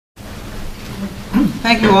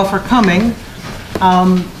Thank you all for coming.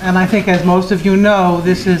 And I think, as most of you know,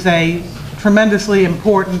 this is a tremendously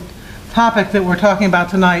important topic that we're talking about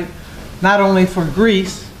tonight, not only for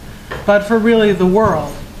Greece, but for really the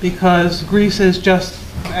world, because Greece is just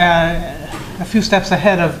a few steps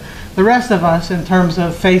ahead of the rest of us in terms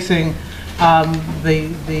of facing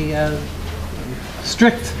the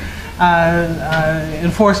strict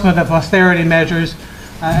enforcement of austerity measures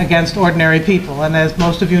against ordinary people. And as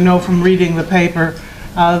most of you know from reading the paper,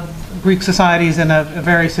 Greek society is in a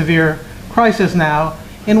very severe crisis now,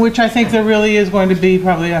 in which I think there really is going to be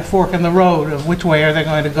probably a fork in the road of which way are they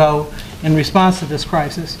going to go in response to this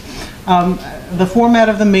crisis. The format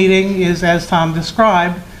of the meeting is as Tom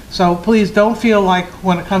described, so please don't feel like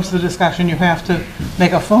when it comes to the discussion you have to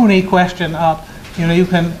make a phony question up. You know, you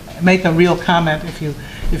can make a real comment if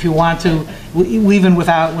you want to, even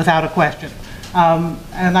without a question.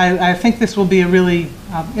 And I think this will be a really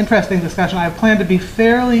interesting discussion. I plan to be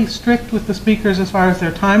fairly strict with the speakers as far as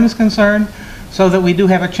their time is concerned, so that we do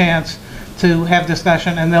have a chance to have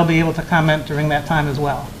discussion and they'll be able to comment during that time as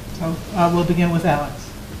well. So we'll begin with Alex.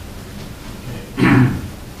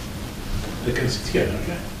 They can sit here,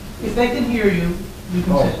 okay? If they can hear you, you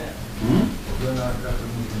can sit there.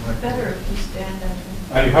 Better if you stand up.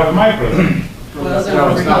 And you have a microphone. Well,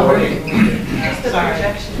 it's not working. It's the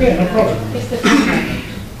projection. Yeah, no problem. It's the feedback.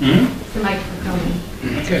 It's the microphone.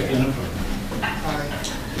 Okay, no problem.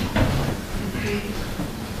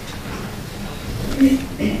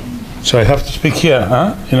 So I have to speak here,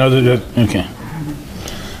 huh? In order to, okay.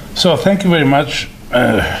 So thank you very much.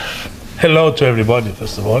 Hello to everybody,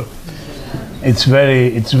 first of all. It's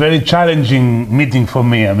very challenging meeting for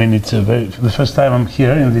me. I mean, it's the first time I'm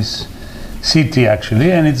here in this city,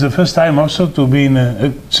 actually, and it's the first time also to be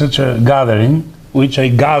in such a gathering, which I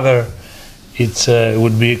gather it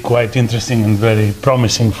would be quite interesting and very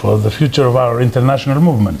promising for the future of our international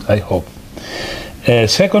movement, I hope.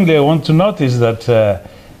 Secondly, I want to notice that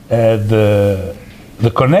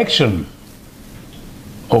the connection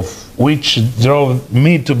of which drove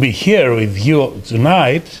me to be here with you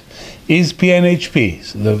tonight is PNHP,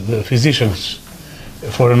 the Physicians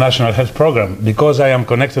for a National Health Program. Because I am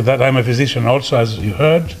connected to that, I'm a physician also, as you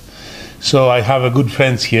heard. So I have a good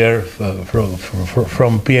friends here from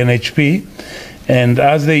PNHP. And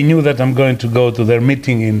as they knew that I'm going to go to their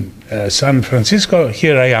meeting in San Francisco,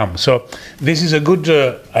 here I am. So this is a good,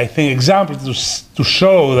 I think, example to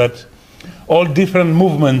show that all different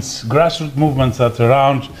movements, grassroots movements that are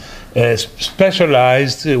around,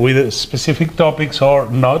 specialized with specific topics or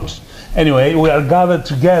not. Anyway, we are gathered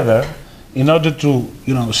together in order to,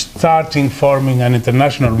 starting forming an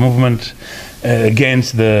international movement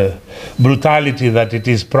against the brutality that it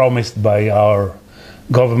is promised by our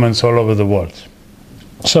governments all over the world.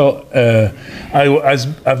 So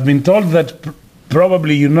I've been told that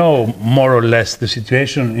probably you know more or less the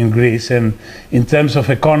situation in Greece, and in terms of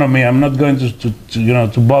economy, I'm not going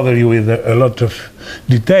to bother you with a lot of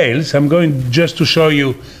details. I'm going just to show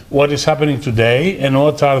you what is happening today and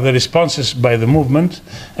what are the responses by the movement,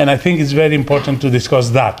 and I think it's very important to discuss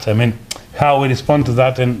that. I mean, how we respond to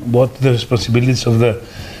that and what the responsibilities of the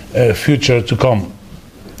future to come.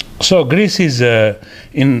 So Greece is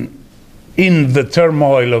in the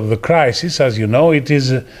turmoil of the crisis. As you know, it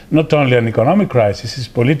is not only an economic crisis, it's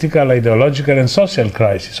political, ideological, and social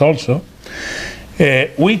crisis also,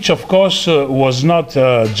 which of course was not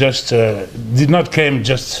did not came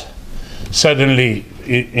just suddenly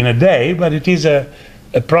in a day, but it is a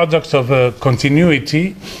product of a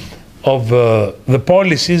continuity of the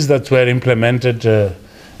policies that were implemented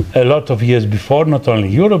a lot of years before, not only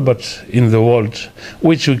Europe, but in the world,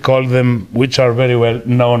 which we call them, which are very well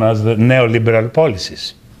known as the neoliberal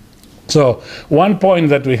policies. So one point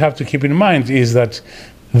that we have to keep in mind is that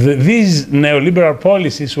these neoliberal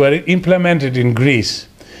policies were implemented in Greece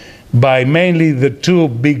by mainly the two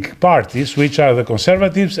big parties, which are the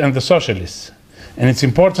conservatives and the socialists. And it's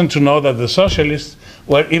important to know that the socialists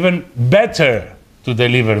were even better to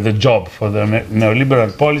deliver the job for the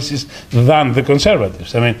neoliberal policies than the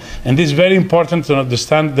conservatives. I mean, and this is very important to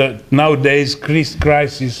understand the nowadays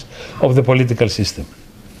crisis of the political system.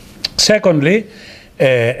 Secondly,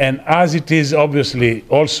 and as it is obviously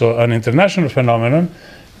also an international phenomenon,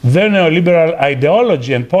 the neoliberal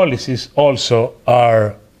ideology and policies also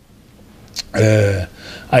are,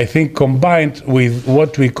 I think, combined with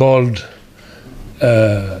what we called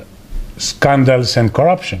scandals and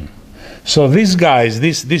corruption. So these guys,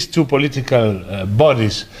 these two political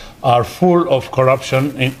bodies are full of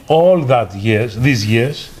corruption in all these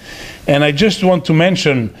years. And I just want to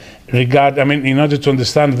mention, in order to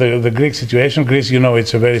understand the Greek situation, Greece,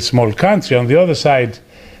 it's a very small country. On the other side,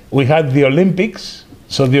 we had the Olympics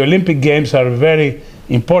So the Olympic Games are a very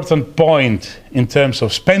important point in terms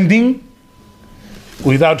of spending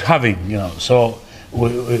without having, So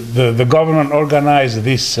the government organized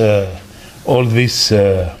this, all this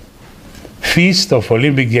feast of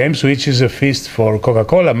Olympic Games, which is a feast for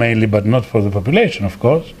Coca-Cola mainly, but not for the population, of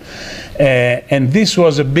course. And this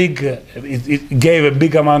was a big, it gave a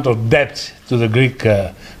big amount of debt to the Greek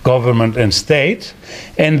government and state.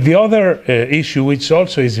 And the other issue, which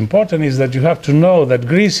also is important, is that you have to know that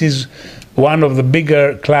Greece is one of the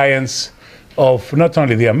bigger clients of not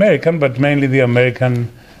only the American, but mainly the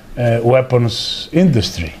American weapons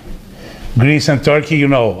industry. Greece and Turkey,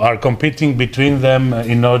 are competing between them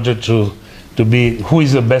in order to be who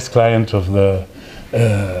is the best client of the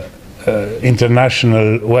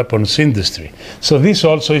international weapons industry. So this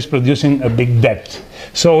also is producing a big debt.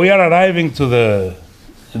 So we are arriving to the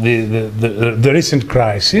recent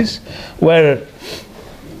crisis, where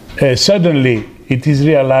suddenly it is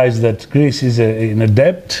realized that Greece is in a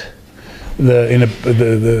debt,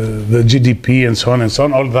 the GDP and so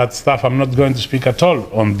on, all that stuff. I'm not going to speak at all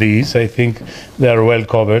on these. I think they are well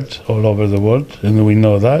covered all over the world, and we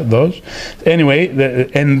know those. Anyway,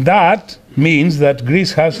 and that means that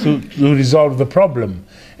Greece has to resolve the problem.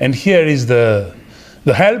 And here is the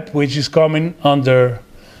help which is coming under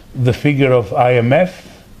the figure of IMF,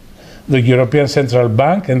 the European Central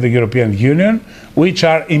Bank and the European Union, which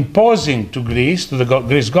are imposing to Greece, to the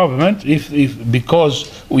Greece government,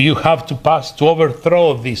 because you have to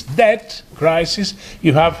overthrow this debt crisis,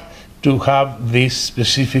 you have to have these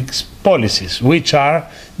specific policies, which are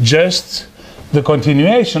just the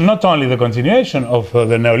continuation, not only the continuation of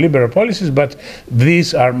the neoliberal policies, but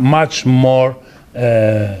these are much more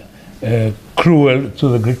cruel to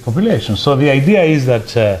the Greek population. So the idea is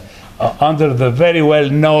that under the very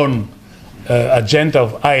well-known agenda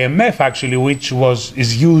of IMF, actually, which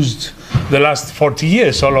is used the last 40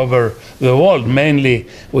 years all over the world. Mainly,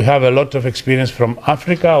 we have a lot of experience from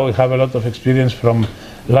Africa, we have a lot of experience from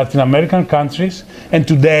Latin American countries, and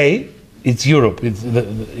today it's Europe. It's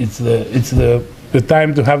the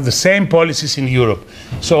time to have the same policies in Europe.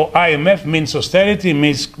 So IMF means austerity,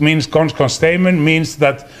 means cost containment, means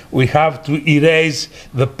that we have to erase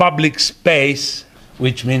the public space,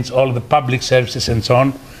 which means all the public services and so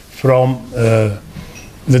on, from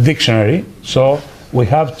the dictionary. So we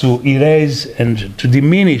have to erase and to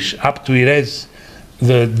diminish up to erase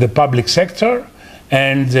the public sector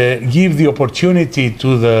and give the opportunity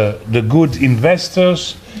to the good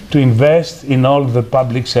investors to invest in all the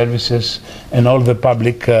public services and all the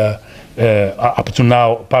public, up to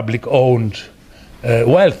now, public-owned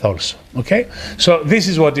wealth also, okay? So this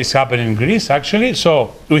is what is happening in Greece, actually.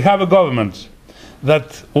 So we have a government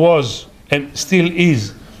that was and still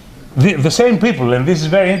is the same people, and this is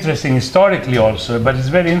very interesting historically also, but it's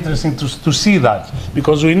very interesting to see that,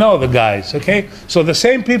 because we know the guys, okay? So the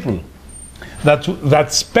same people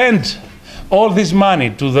that spent all this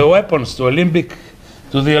money to the weapons, to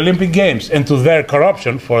the Olympic Games, and to their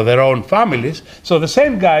corruption for their own families, so the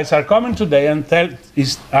same guys are coming today and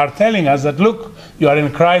are telling us that, look, you are in a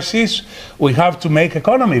crisis, we have to make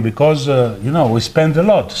economy because, we spend a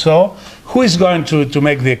lot. So who is going to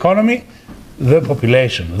make the economy? The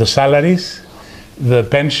population, the salaries, the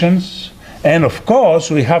pensions, and of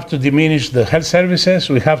course we have to diminish the health services,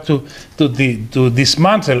 we have to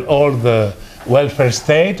dismantle all the welfare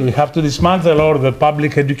state, we have to dismantle all the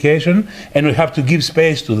public education, and we have to give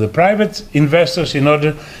space to the private investors in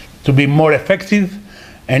order to be more effective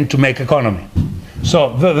and to make economy.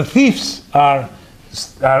 So the thieves are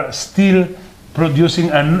still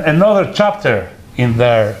producing another chapter in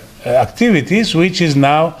their activities, which is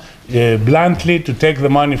now bluntly to take the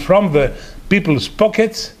money from the people's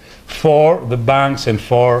pockets for the banks and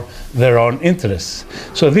for their own interests.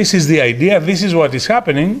 So this is the idea, this is what is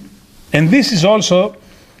happening, and this is also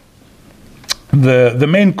the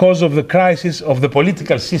main cause of the crisis of the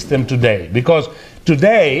political system today. Because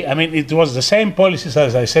today, I mean, it was the same policies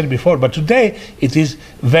as I said before, but today it is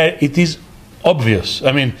obvious.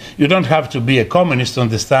 I mean, you don't have to be a communist to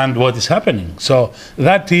understand what is happening. So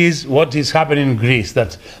that is what is happening in Greece,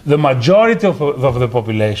 that the majority of the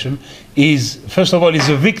population is, first of all, is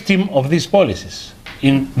a victim of these policies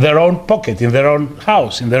in their own pocket, in their own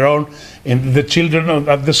house, in the children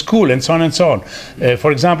at the school, and so on and so on.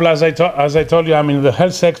 For example, as I told you, I'm in the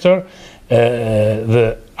health sector.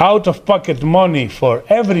 The out-of-pocket money for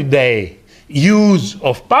everyday use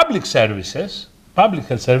of public services, public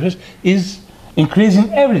health service, is increasing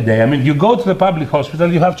every day. I mean, you go to the public hospital,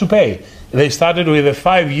 you have to pay. They started with a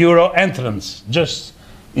 €5 entrance just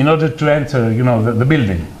in order to enter, the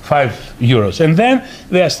building, €5. And then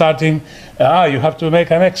they are starting, you have to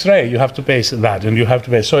make an X-ray, you have to pay that, and you have to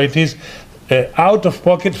pay. So it is out of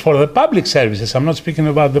pocket for the public services. I'm not speaking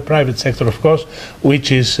about the private sector, of course,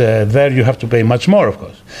 which is there you have to pay much more, of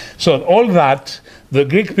course. So all that, the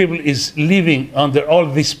Greek people is living under all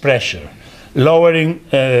this pressure, lowering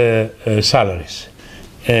salaries,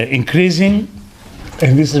 increasing,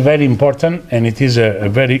 and this is very important, and it is a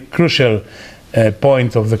very crucial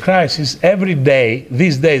point of the crisis. Every day,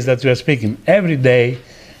 these days that we are speaking, every day,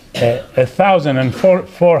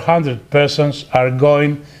 1,400 persons are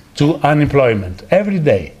going to unemployment. Every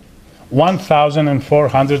day,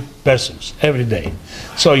 1,400 persons every day.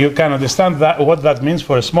 So you can understand what that means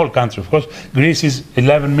for a small country. Of course, Greece is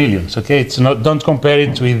 11 million. Okay, it's not. Don't compare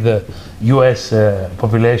it with the U.S.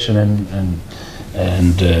 population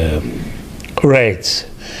and rates.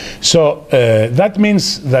 So that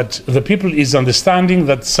means that the people is understanding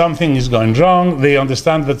that something is going wrong. They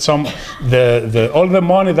understand that all the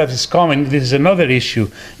money that is coming, this is another issue,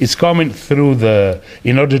 is coming through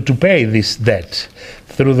in order to pay this debt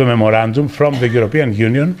through the memorandum from the European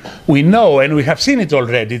Union. We know, and we have seen it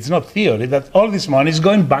already, it's not theory, that all this money is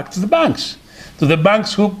going back to the banks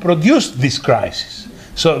who produced this crisis.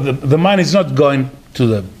 So the money is not going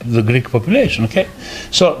to the Greek population, okay?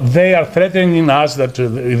 So they are threatening us that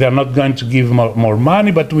they are not going to give more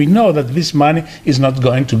money, but we know that this money is not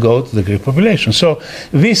going to go to the Greek population. So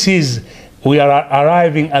we are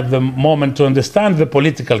arriving at the moment to understand the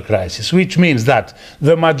political crisis, which means that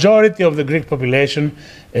the majority of the Greek population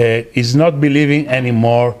is not believing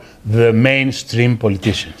anymore the mainstream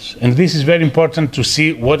politicians. And this is very important to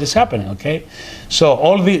see what is happening, okay? So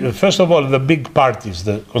first of all, the big parties,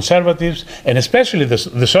 the conservatives, and especially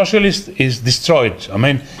the socialists is destroyed. I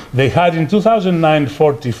mean, they had in 2009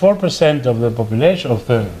 44% of the population, of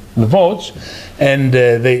the votes, and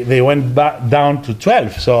they went back down to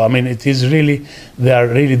 12. So, I mean, they are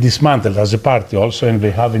really dismantled as a party also, and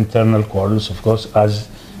they have internal quarrels, of course, as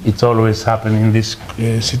it always happens in these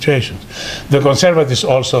situations. The conservatives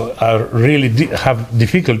also have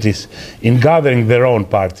difficulties in gathering their own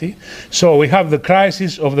party. So we have the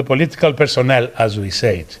crisis of the political personnel, as we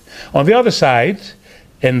say it. On the other side,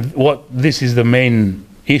 and this is the main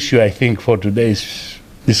issue, I think, for today's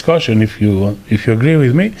discussion, if you agree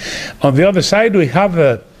with me, on the other side we have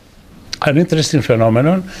an interesting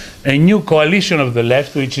phenomenon, a new coalition of the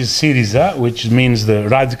left, which is Syriza, which means the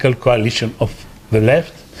radical coalition of the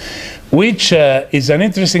left, which is an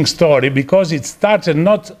interesting story because it started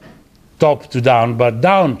not top to down, but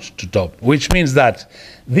down to top, which means that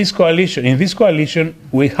in this coalition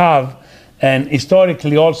we have, and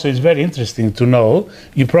historically also is very interesting to know,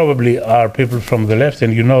 you probably are people from the left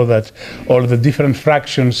and you know that all the different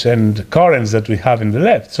fractions and currents that we have in the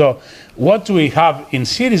left. So what we have in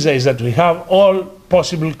Syriza is that we have all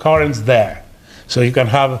possible currents there. So you can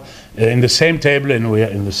have in the same table, and we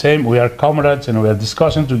are comrades, and we are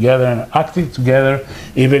discussing together and acting together,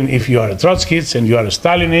 even if you are a Trotskyist and you are a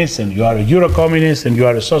Stalinist and you are a Euro-communist and you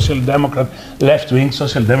are a social democrat, left-wing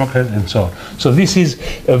social democrat, and so on. So this is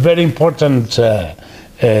a very important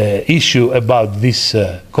issue about this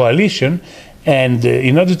coalition. And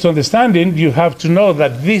in order to understand it, you have to know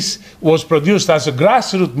that this was produced as a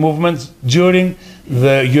grassroots movement during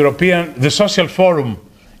the Social Forum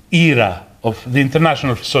era of the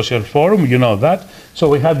International Social Forum, you know that. So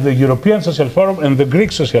we had the European Social Forum and the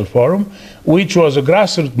Greek Social Forum, which was a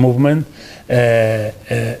grassroots movement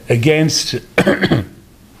against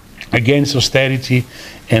austerity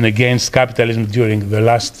and against capitalism during the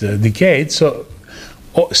last decade. So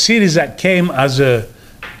Syriza came as a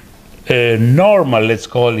normal, let's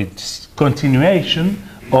call it, continuation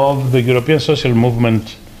of the European social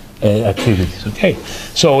movement activities. Okay,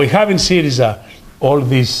 so we have in Syriza all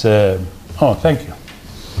these. Thank you.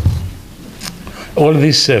 All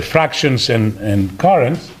these fractions and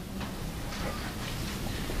currents,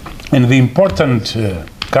 and the important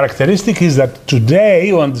characteristic is that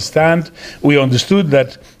today we understood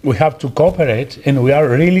that we have to cooperate, and we are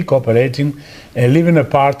really cooperating, leaving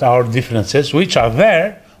apart our differences, which are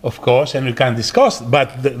there, of course, and we can discuss.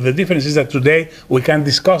 But the difference is that today we can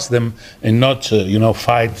discuss them and not,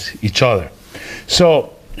 fight each other.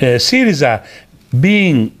 So Syriza,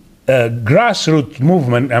 being a grassroots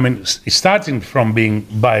movement, I mean, starting from being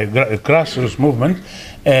by a grassroots movement,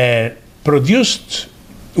 produced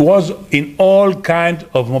was in all kind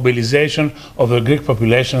of mobilization of the Greek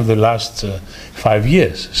population in the last 5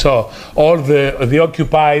 years. So all the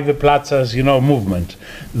Occupy the plazas, movement,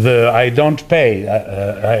 the I don't pay,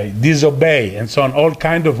 I disobey, and so on, all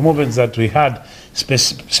kind of movements that we had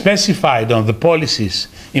specified on the policies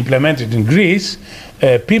implemented in Greece,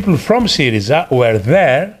 people from Syriza were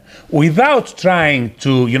there without trying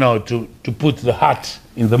to put the hat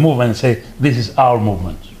in the movement and say, this is our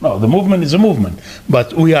movement. No, the movement is a movement,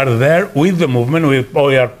 but we are there with the movement,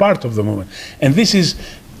 we are part of the movement. And this is,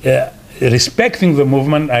 respecting the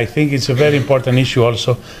movement, I think it's a very important issue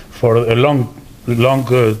also for a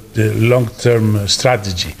long-term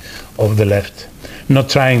strategy of the left, not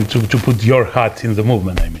trying to put your hat in the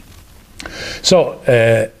movement, I mean. So,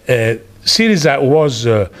 Syriza was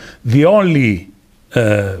the only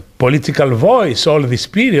political voice all this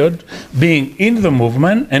period, being in the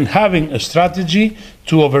movement and having a strategy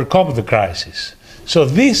to overcome the crisis. So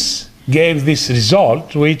this gave this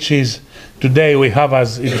result, which is today we have,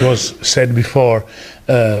 as it was said before,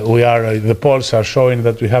 the polls are showing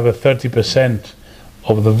that we have a 30%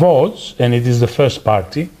 of the votes, and it is the first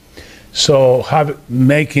party. So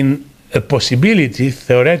making a possibility,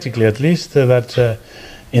 theoretically at least, that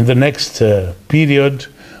in the next period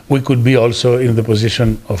we could be also in the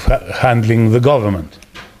position of handling the government.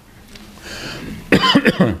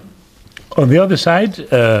 On the other side,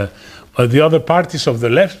 the other parties of the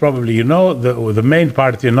left, probably the main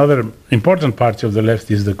party, another important party of the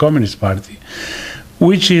left is the Communist Party,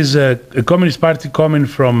 which is a Communist Party coming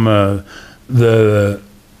from the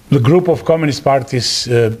group of Communist parties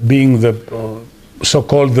being the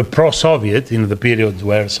so-called the pro-Soviet in the period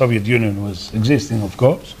where Soviet Union was existing, of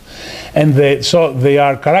course. And so they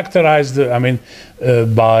are characterized,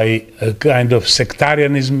 by a kind of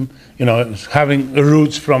sectarianism, having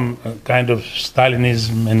roots from a kind of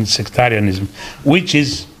Stalinism and sectarianism, which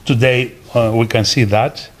is today, we can see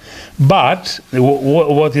that. But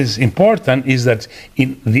what is important is that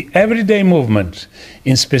in the everyday movement,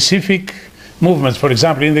 in specific movements, for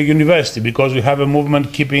example, in the university, because we have a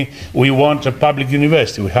movement we want a public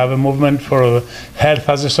university, we have a movement for health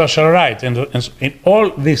as a social right, and in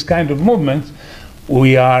all these kind of movements,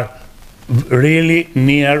 we are really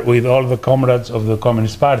near with all the comrades of the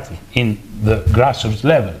Communist Party in the grassroots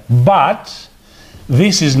level. But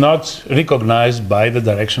this is not recognized by the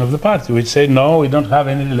direction of the party, which say, no, we don't have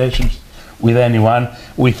any relations with anyone.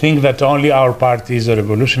 We think that only our party is a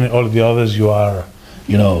revolutionary, all the others you are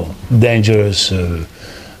dangerous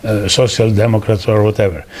social democrats or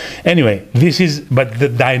whatever. Anyway, but the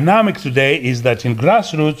dynamic today is that in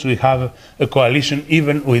grassroots we have a coalition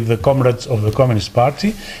even with the comrades of the Communist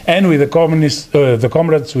Party and with the comrades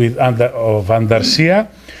of Andalusia,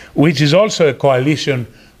 which is also a coalition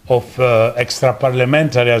of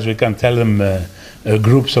extra-parliamentary, as we can tell them,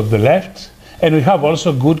 groups of the left. And we have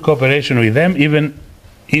also good cooperation with them, even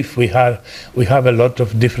if we have a lot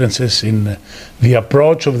of differences in the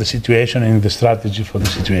approach of the situation and the strategy for the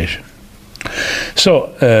situation.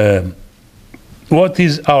 So, what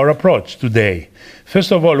is our approach today?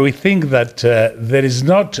 First of all, we think that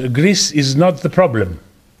Greece is not the problem.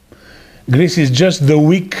 Greece is just the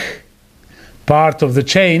weak part of the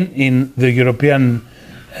chain in the European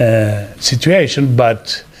situation,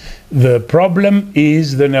 but the problem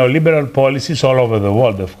is the neoliberal policies all over the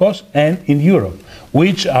world, of course, and in Europe,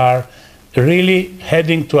 which are really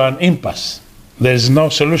heading to an impasse. There is no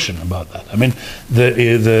solution about that. I mean,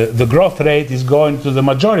 the growth rate is going to the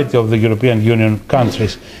majority of the European Union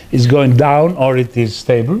countries is going down, or it is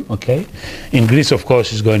stable, okay? In Greece, of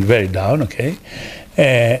course, is going very down, okay?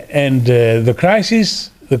 The crisis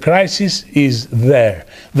is there.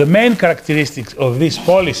 The main characteristics of these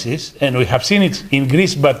policies, and we have seen it in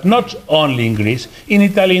Greece, but not only in Greece, in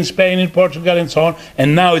Italy, in Spain, in Portugal, and so on,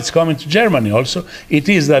 and now it's coming to Germany also, it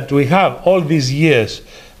is that we have all these years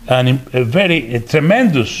a very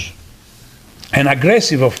tremendous and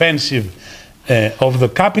aggressive offensive of the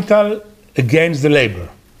capital against the labor.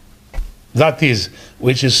 That is,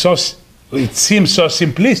 which is so, it seems so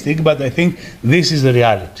simplistic, but I think this is the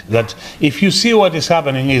reality. That if you see what is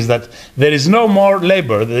happening is that there is no more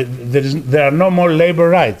labor, there are no more labor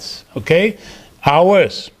rights, okay?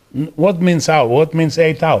 Hours, what means hour? What means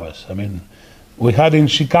 8 hours? I mean, we had in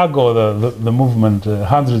Chicago the movement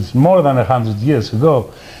more than 100 years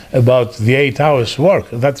ago about the 8 hours work.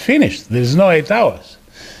 That's finished. There is no 8 hours.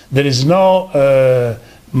 There is no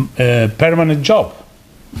permanent job.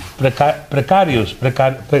 Precariat,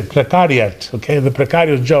 okay, the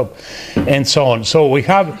precarious job, and so on. So we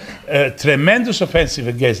have a tremendous offensive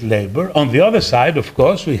against labor. On the other side, of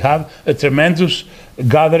course, we have a tremendous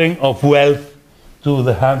gathering of wealth to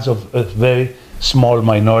the hands of a very small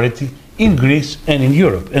minority in Greece and in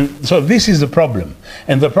Europe. And so this is the problem.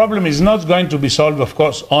 And the problem is not going to be solved, of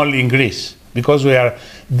course, only in Greece, because we are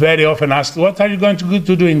very often asked, what are you going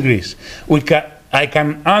to do in Greece? I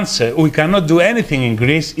can answer, we cannot do anything in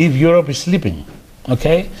Greece if Europe is sleeping,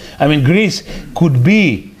 okay? I mean, Greece could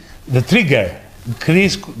be the trigger.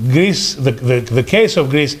 The case of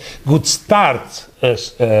Greece could start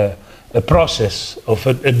a process of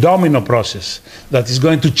a domino process that is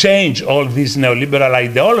going to change all this neoliberal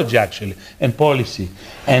ideology actually and policy,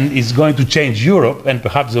 and is going to change Europe and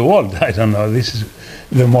perhaps the world. I don't know, this is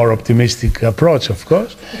the more optimistic approach, of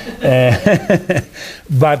course.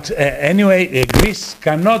 But anyway, Greece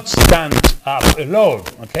cannot stand up alone,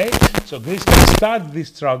 okay? So Greece can start this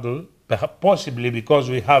struggle, possibly because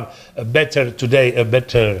we have a better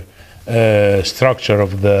structure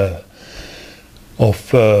of the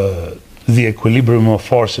equilibrium of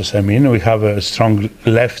forces. I mean, we have a strong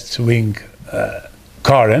left-wing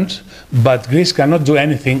current, but Greece cannot do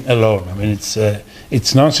anything alone. I mean,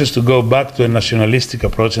 it's nonsense to go back to a nationalistic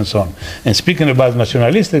approach and so on. And speaking about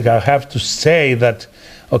nationalistic, I have to say that,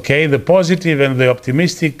 okay, the positive and the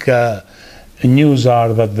optimistic news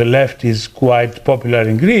are that the left is quite popular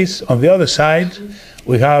in Greece. On the other side,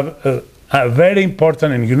 we have a very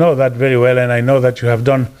important, and you know that very well, and I know that you have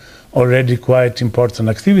done already quite important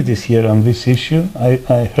activities here on this issue.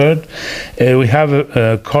 I heard we have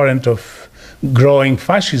a current of growing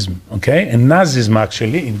fascism, okay, and Nazism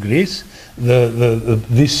actually in Greece.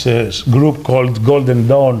 This group called Golden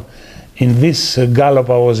Dawn, in this gallop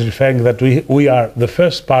I was referring that we are the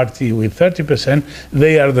first party with 30%,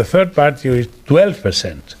 they are the third party with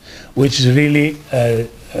 12%, which is really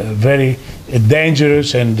very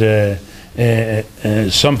dangerous and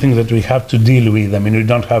something that we have to deal with. I mean, we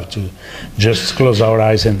don't have to just close our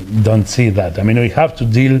eyes and don't see that. I mean, we have to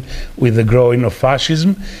deal with the growing of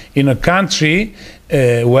fascism in a country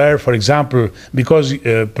where, for example, because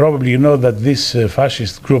probably you know that this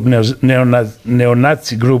fascist group,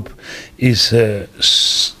 neo-Nazi group, is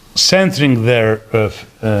centering their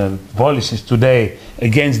policies today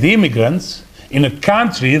against the immigrants, in a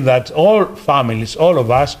country that all families, all of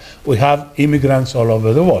us, we have immigrants all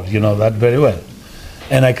over the world. You know that very well.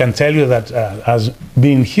 And I can tell you that as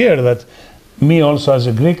being here, that me also as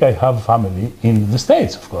a Greek, I have family in the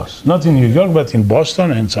States, of course. Not in New York, but in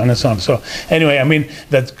Boston and so on and so on. So anyway, I mean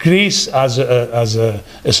that Greece as a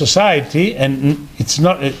society, and it's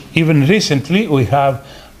not, even recently we have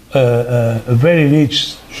a very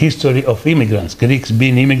rich history of immigrants, Greeks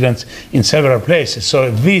being immigrants in several places.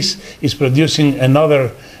 So this is producing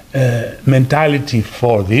another mentality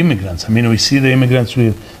for the immigrants. I mean, we see the immigrants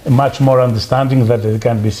with much more understanding that they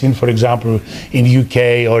can be seen, for example, in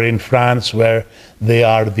UK or in France, where they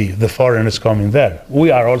are the foreigners coming there.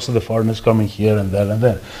 We are also the foreigners coming here and there and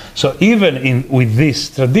there. So even with this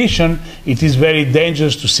tradition, it is very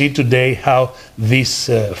dangerous to see today how this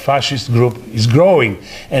fascist group is growing.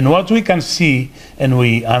 And what we can see, and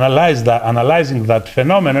we analyzing that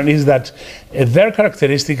phenomenon, is that their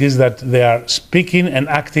characteristic is that they are speaking and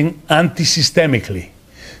acting anti-systemically.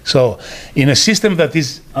 So in a system that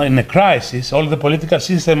is in a crisis, all the political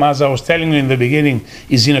system, as I was telling you in the beginning,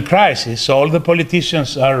 is in a crisis. So all the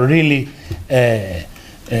politicians are really, the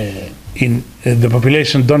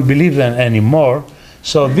population don't believe them anymore.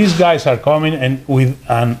 So these guys are coming and with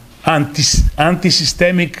an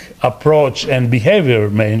anti-systemic approach and behavior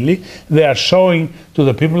mainly, they are showing to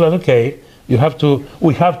the people that, okay, we have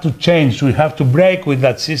to change, we have to break with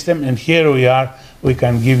that system, and here we are, we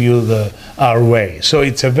can give you our way. So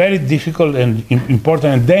it's a very difficult and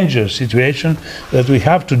important and dangerous situation that we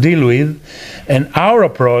have to deal with. And our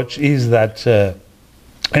approach is that,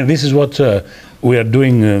 and this is what we are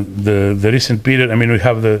doing the recent period. I mean, we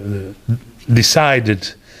have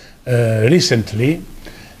decided recently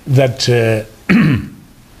that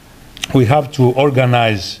we have to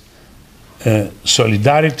organize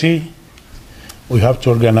solidarity. We have to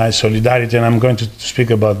organize solidarity, and I'm going to speak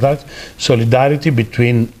about that. Solidarity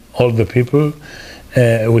between all the people.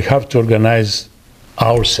 We have to organize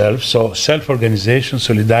ourselves. So self-organization,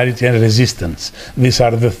 solidarity, and resistance. These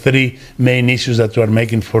are the three main issues that we are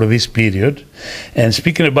making for this period. And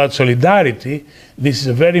speaking about solidarity, this is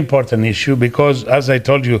a very important issue because, as I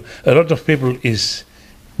told you, a lot of people is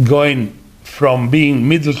going from being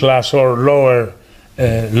middle class or lower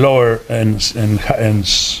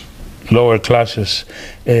lower classes,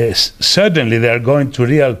 suddenly they are going to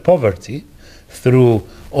real poverty through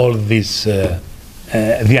all this,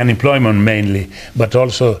 the unemployment mainly, but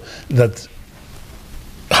also that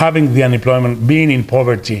having the unemployment, being in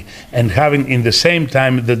poverty, and having in the same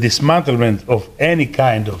time the dismantlement of any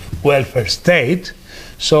kind of welfare state,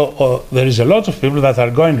 So there is a lot of people that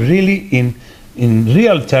are going really in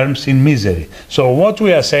real terms in misery. So what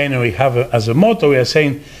we are saying, we have as a motto, we are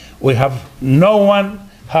saying no one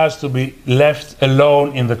has to be left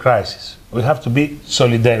alone in the crisis. We have to be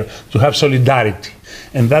solidary, to have solidarity.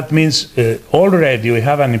 And that means already we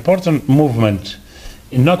have an important movement,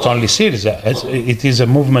 not only Syriza, it is a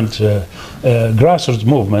movement, grassroots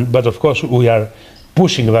movement, but of course we are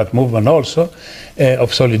pushing that movement also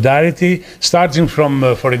of solidarity, starting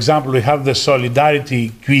from, for example, we have the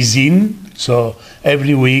solidarity cuisine. So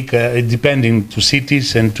every week, depending to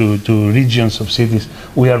cities and to regions of cities,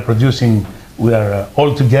 we are producing, we are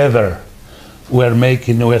all together, we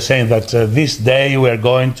are saying that this day we are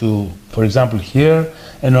going to, for example, here,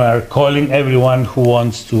 and we are calling everyone who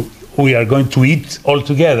wants to, we are going to eat all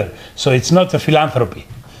together. So it's not a philanthropy.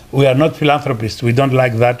 We are not philanthropists. We don't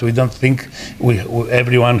like that. We don't think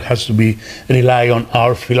everyone has to rely on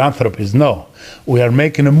our philanthropies. No, we are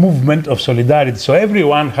making a movement of solidarity. So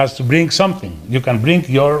everyone has to bring something. You can bring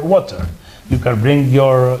your water. You can bring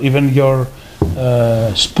even your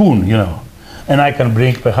spoon, you know. And I can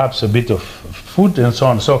bring perhaps a bit of food and so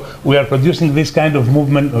on. So we are producing this kind of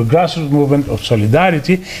movement, a grassroots movement of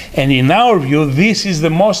solidarity. And in our view, this is the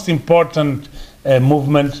most important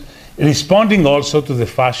movement, responding also to the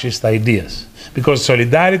fascist ideas. Because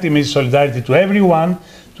solidarity means solidarity to everyone,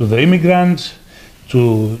 to the immigrants,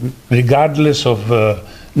 to regardless of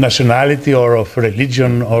nationality or of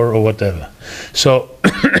religion or whatever. So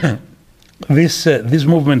this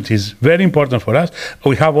movement is very important for us.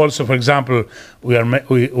 We have also, for example, we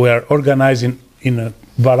are organizing in a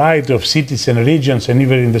variety of cities and regions, and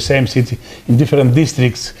even in the same city, in different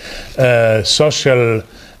districts, social,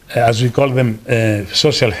 as we call them,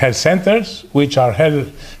 social health centers, which are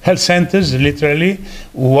health centers, literally,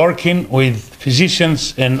 working with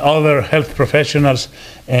physicians and other health professionals,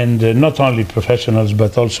 and not only professionals,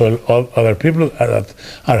 but also other people that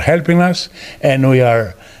are helping us. And we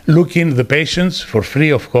are looking at the patients for free,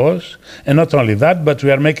 of course. And not only that, but we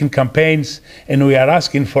are making campaigns, and we are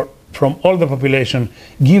asking from all the population,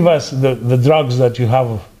 give us the drugs that you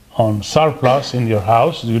have on surplus in your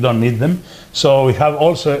house, you don't need them. So we have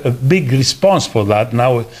also a big response for that.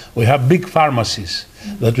 Now we have big pharmacies,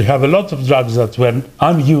 that we have a lot of drugs that were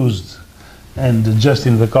unused and just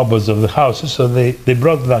in the cupboards of the houses. So they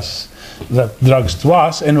brought the drugs to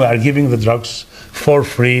us, and we are giving the drugs for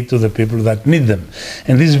free to the people that need them.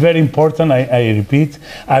 And this is very important, I repeat,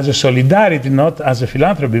 as a solidarity, not as a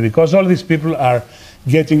philanthropy, because all these people are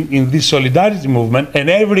getting in this solidarity movement, and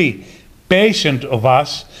every patient of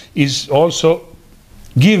us is also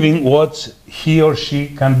giving what he or she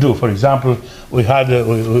can do. For example, we have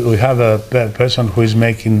a person who is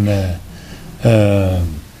making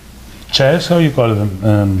chairs, how you call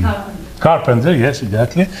them? Carpenter, yes,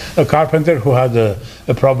 exactly. A carpenter who had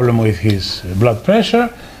a problem with his blood pressure,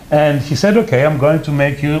 and he said, okay, I'm going to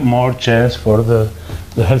make you more chairs for the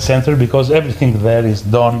health center, because everything there is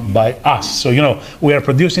done by us. So, you know, we are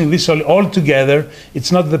producing this all together.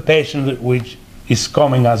 It's not the patient which is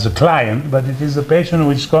coming as a client, but it is the patient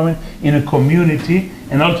which is coming in a community,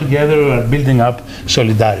 and all together we are building up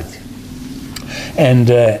solidarity.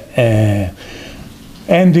 And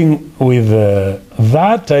ending with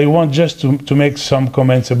that, I want just to make some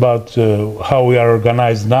comments about how we are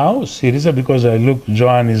organized now, Syriza, because I look,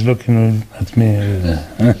 Joanne is looking at me.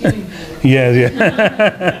 Yes, yeah.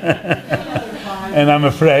 And I'm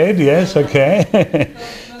afraid, yes, okay.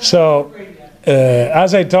 So,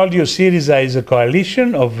 as I told you, Syriza is a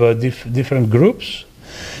coalition of different groups.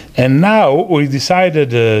 And now we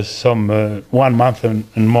decided 1 month and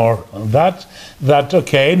more on that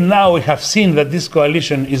okay, now we have seen that this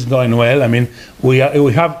coalition is going well. I mean, we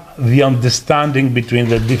have the understanding between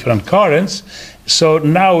the different currents. So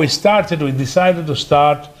now we decided to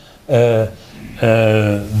start the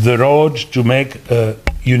road to make a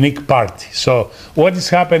unique party. So what is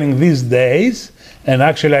happening these days, and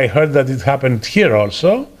actually I heard that it happened here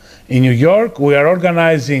also, in New York, we are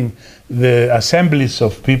organizing the assemblies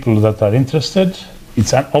of people that are interested.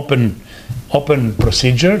 It's an open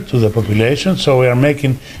procedure to the population. So we are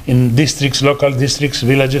making in districts, local districts,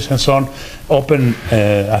 villages, and so on, open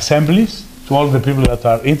assemblies to all the people that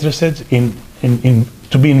are interested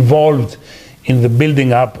to be involved in the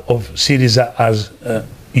building up of Syriza as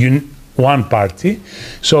one party.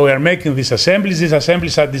 So we are making these assemblies. These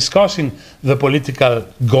assemblies are discussing the political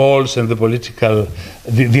goals and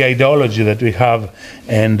the ideology that we have,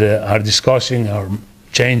 and are discussing our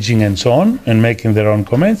changing and so on, and making their own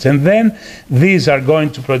comments. And then these are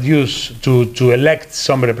going to produce, to elect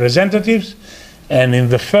some representatives. And in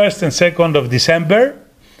the 1st and 2nd of December,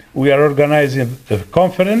 we are organizing a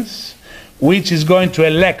conference which is going to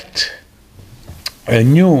elect a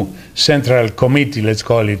new central committee, let's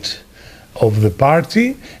call it, of the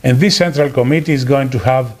party. And this central committee is going to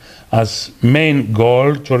have as main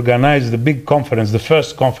goal to organize the big conference, the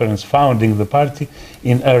first conference founding the party,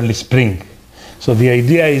 in early spring. So the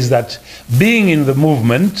idea is that being in the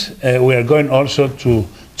movement, we are going also to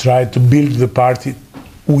try to build the party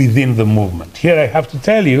within the movement. Here I have to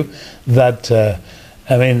tell you that,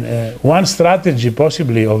 one strategy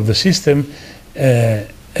possibly of the system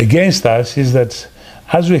against us is that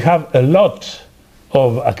as we have a lot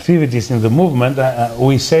of activities in the movement,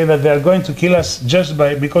 we say that they are going to kill us just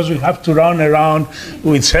because we have to run around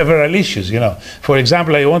with several issues. For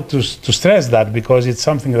example, I want to stress that because it's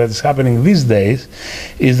something that is happening these days,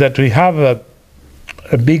 is that we have a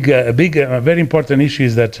very important issue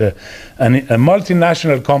is that a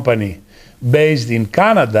multinational company based in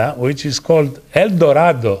Canada, which is called El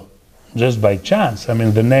Dorado, just by chance. I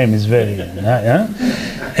mean, the name is very,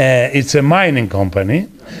 it's a mining company,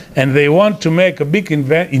 and they want to make a big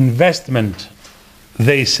investment,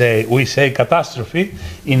 we say catastrophe,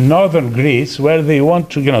 in northern Greece, where they want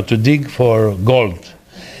to dig for gold.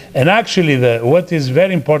 And actually, what is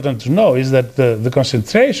very important to know is that the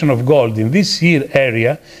concentration of gold in this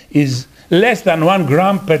area is less than 1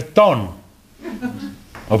 gram per ton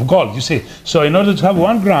of gold, you see. So in order to have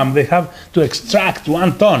 1 gram, they have to extract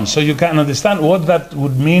 1 ton. So you can understand what that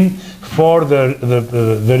would mean for the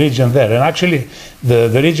region there. And actually,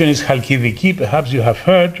 the region is Halkidiki, perhaps you have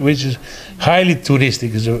heard, which is highly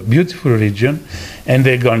touristic. It's a beautiful region, and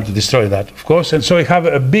they're going to destroy that, of course. And so we have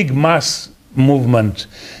a big mass movement,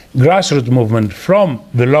 grassroots movement from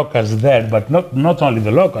the locals there, but not only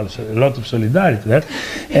the locals, a lot of solidarity there.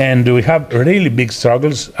 And we have really big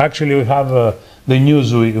struggles. Actually, we have the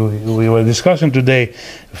news we were discussing today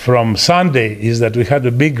from Sunday is that we had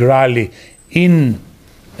a big rally in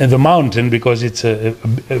the mountain because it's a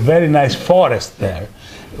very nice forest there,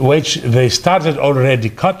 which they started already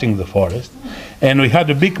cutting the forest. And we had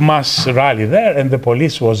a big mass rally there, and the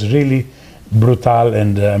police was really brutal,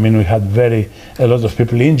 and we had a lot of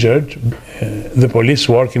people injured. The police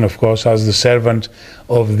working, of course, as the servant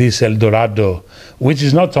of this El Dorado, which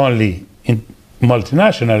is not only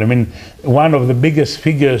multinational. One of the biggest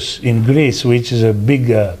figures in Greece, which is a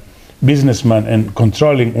big businessman and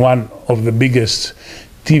controlling one of the biggest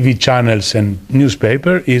TV channels and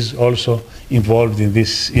newspaper, is also involved in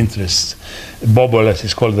this interest. Bobolas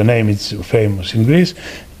is called the name, it's famous in Greece.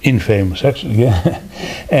 Infamous, actually, yeah.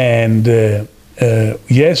 And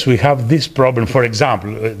yes, we have this problem. For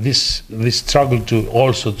example, this struggle to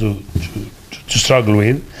struggle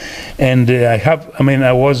with. And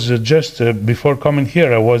I was just before coming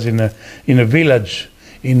here, I was in a village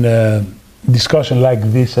in a discussion like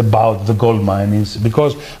this about the gold minings,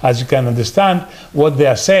 because as you can understand, what they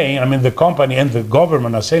are saying, the company and the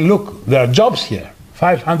government are saying, look, there are jobs here,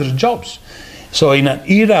 500 jobs. So in an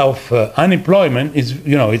era of unemployment,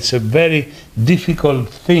 it's a very difficult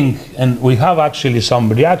thing, and we have actually some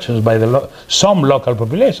reactions by some local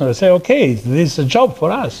population that say, okay, this is a job for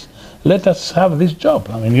us. Let us have this job.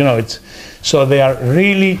 So they are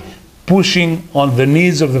really pushing on the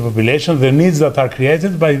needs of the population, the needs that are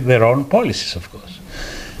created by their own policies, of course.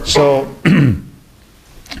 So,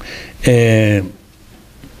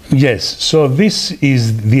 yes, so this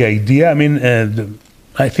is the idea.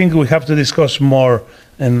 I think we have to discuss more,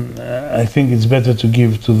 and I think it's better to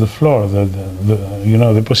give to the floor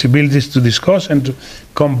the possibilities to discuss and to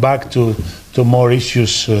come back to more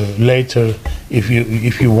issues later if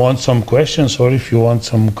you want some questions or if you want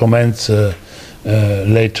some comments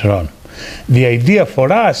later on. The idea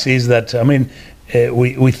for us is that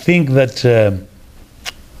we think that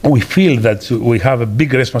we feel that we have a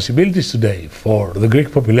big responsibilities today for the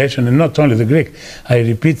Greek population, and not only the Greek. I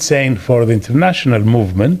repeat saying for the international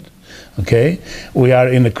movement. Okay, we are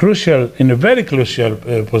in a very crucial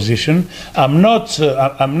position. I'm not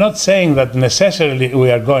saying that necessarily we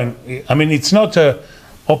are going. It's not an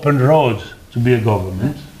open road to be a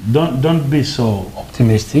government. Don't be so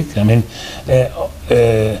optimistic.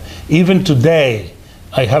 Even today,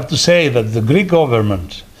 I have to say that the Greek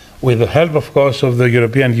government, with the help, of course, of the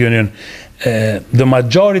European Union, the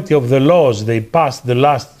majority of the laws they passed the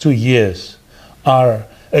last 2 years are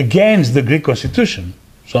against the Greek constitution.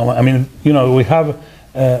 So, we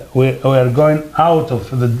are going out of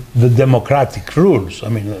the democratic rules.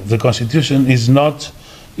 The constitution is not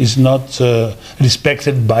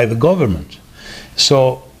respected by the government.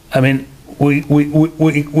 So,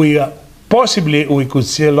 possibly we could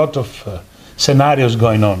see a lot of scenarios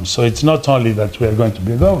going on. So it's not only that we are going to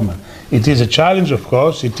be a government. It is a challenge, of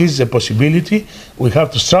course. It is a possibility. We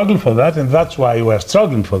have to struggle for that, and that's why we are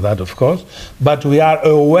struggling for that, of course. But we are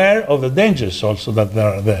aware of the dangers also that there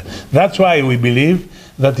are there. That's why we believe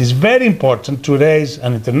that it's very important to raise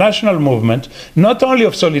an international movement, not only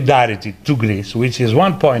of solidarity to Greece, which is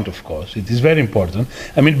one point, of course. It is very important.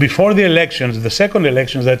 I mean, before the elections, the second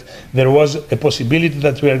elections, that there was a possibility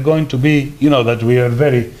that we are going to be, you know, that we are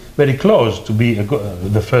very close to be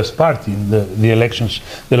the first party in the elections,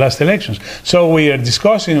 the last elections. So we are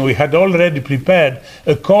discussing, we had already prepared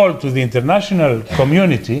a call to the international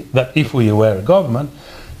community that if we were a government,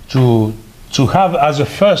 to have as a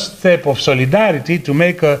first step of solidarity, to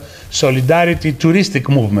make a solidarity touristic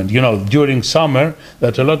movement. You know, during summer,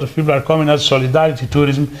 that a lot of people are coming as solidarity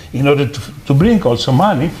tourism in order to bring also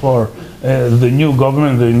money for the new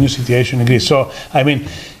government, the new situation in Greece. So, I mean,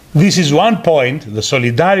 this is one point, the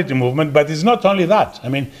solidarity movement, but it's not only that. I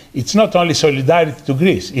mean, it's not only solidarity to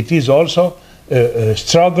Greece. It is also a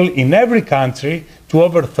struggle in every country to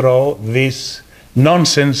overthrow this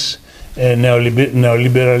nonsense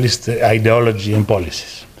neoliberalist ideology and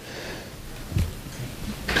policies.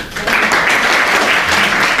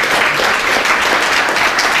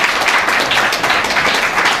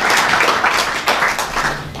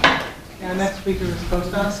 Our next speaker is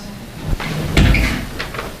Kostas.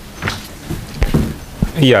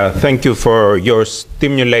 Yeah, thank you for your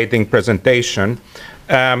stimulating presentation.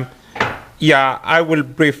 Yeah, I will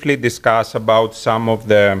briefly discuss about some of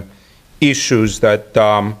the issues that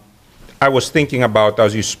I was thinking about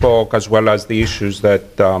as you spoke, as well as the issues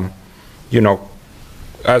that, you know,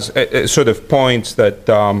 as sort of points that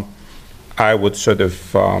I would sort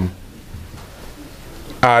of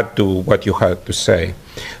add to what you had to say.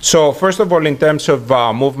 So first of all, in terms of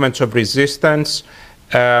movements of resistance,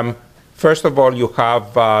 first of all, you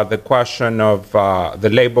have the question of the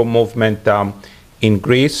labor movement in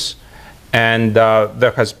Greece, and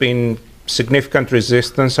there has been significant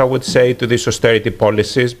resistance, I would say, to these austerity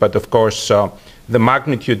policies, but of course the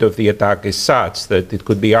magnitude of the attack is such that it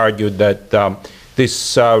could be argued that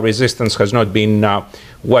this resistance has not been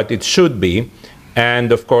what it should be,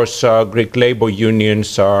 and of course Greek labor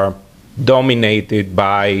unions are dominated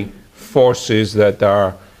by forces that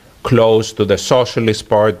are close to the Socialist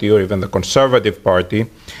Party or even the Conservative Party,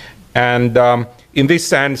 and in this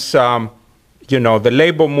sense, you know, the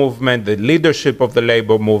labor movement, the leadership of the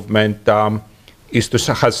labor movement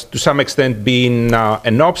has to some extent been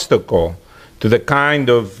an obstacle to the kind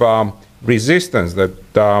of resistance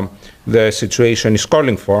that the situation is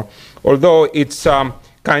calling for. Although it's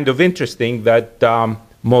kind of interesting that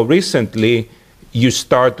more recently you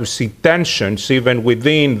start to see tensions even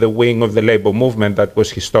within the wing of the labor movement that was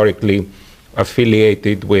historically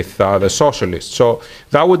affiliated with the socialists. So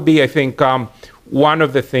that would be, I think, one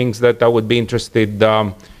of the things that I would be interested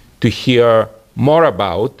to hear more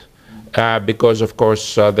about, because, of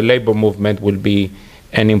course, the labor movement will be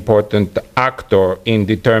an important actor in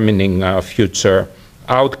determining future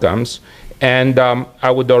outcomes. And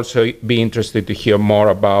I would also be interested to hear more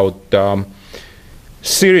about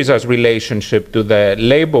Syriza's relationship to the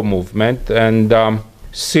labor movement. And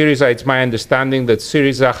Syriza, it's my understanding that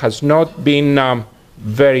Syriza has not been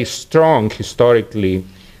very strong historically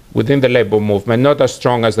within the labor movement, not as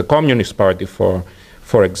strong as the Communist Party, for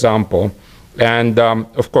example. And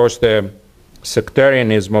of course, the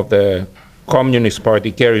sectarianism of the Communist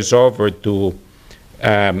Party carries over to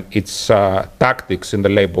its tactics in the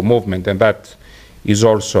labor movement, and that is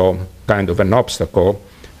also kind of an obstacle.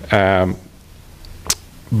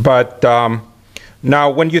 But now,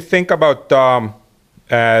 when you think about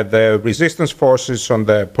the resistance forces on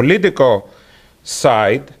the political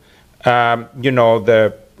side, you know,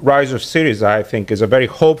 the rise of Syriza, I think, is a very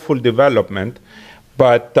hopeful development,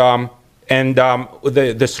 but the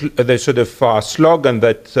sort of slogan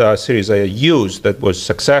that Syriza used that was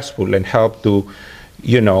successful and helped to,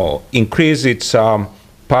 you know, increase its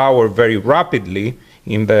power very rapidly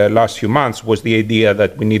in the last few months was the idea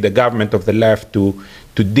that we need a government of the left to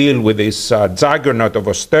deal with this juggernaut of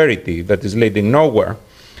austerity that is leading nowhere.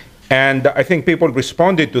 And I think people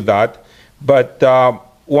responded to that, but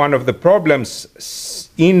one of the problems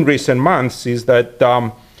in recent months is that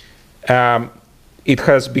it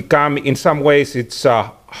has become, in some ways, it's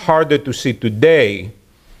harder to see today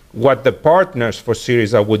what the partners for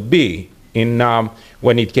Syriza would be in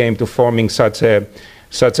when it came to forming such a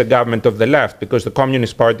government of the left, because the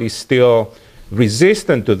Communist Party is still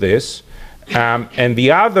resistant to this, and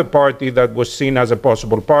the other party that was seen as a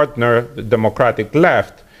possible partner, the Democratic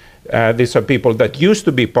Left, these are people that used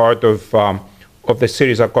to be part of the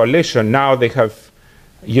Syriza coalition. Now they have,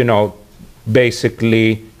 you know,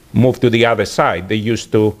 basically moved to the other side. They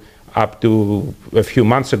used to up to a few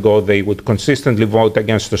months ago, they would consistently vote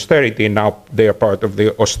against austerity. Now they are part of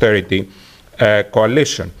the austerity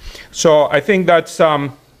coalition. So I think that's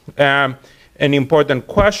an important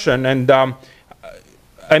question. And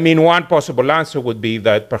I mean, one possible answer would be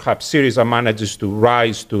that perhaps Syriza manages to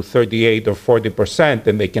rise to 38 or 40%,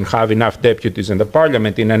 and they can have enough deputies in the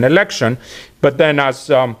parliament in an election. But then, as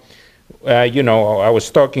you know, I was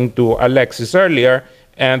talking to Alexis earlier,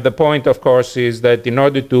 and the point, of course, is that in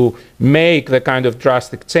order to make the kind of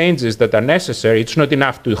drastic changes that are necessary, it's not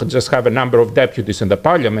enough to just have a number of deputies in the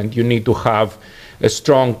parliament. You need to have a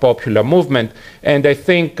strong popular movement. And I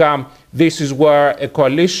think this is where a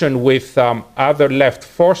coalition with other left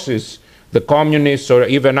forces, the communists or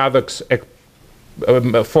even other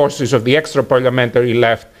forces of the extra-parliamentary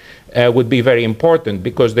left, would be very important,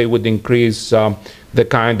 because they would increase the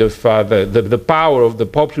kind of the power of the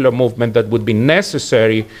popular movement that would be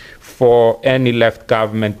necessary for any left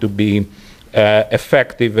government to be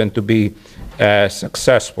effective and to be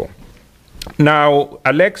successful. Now,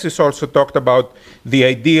 Alexis also talked about the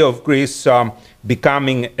idea of Greece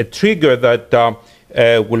becoming a trigger that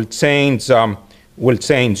will change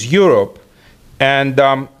Europe. And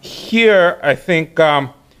here, I think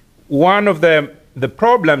one of the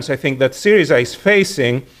problems I think that Syriza is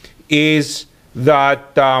facing is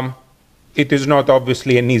that it is not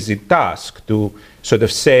obviously an easy task to sort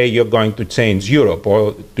of say you're going to change Europe,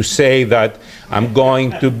 or to say that I'm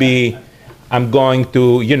going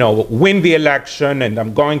to, you know, win the election, and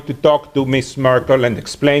I'm going to talk to Ms. Merkel and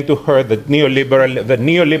explain to her that the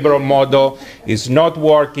neoliberal model is not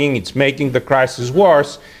working, it's making the crisis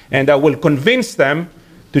worse, and I will convince them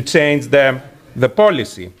to change the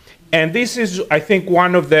policy. And this is, I think,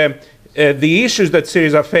 one of the issues that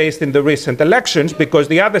Syriza faced in the recent elections, because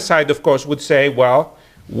the other side, of course, would say, well,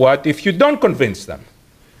 what if you don't convince them?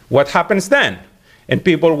 What happens then? And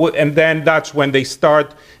people would, and then that's when they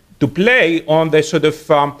start to play on the sort of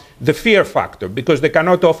the fear factor, because they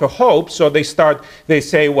cannot offer hope. So they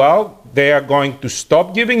say, well, they are going to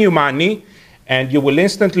stop giving you money, and you will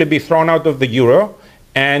instantly be thrown out of the euro,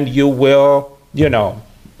 and you will, you know,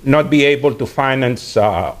 not be able to finance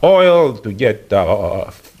oil, to get,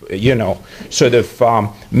 you know, sort of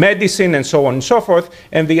medicine and so on and so forth.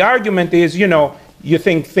 And the argument is, you know, you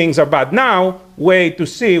think things are bad now, wait to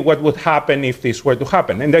see what would happen if this were to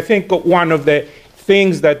happen. And I think one of the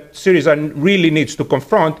things that Syriza really needs to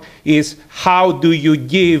confront is, how do you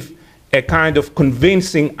give a kind of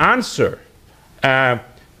convincing answer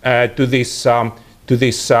to this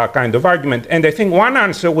kind of argument? And I think one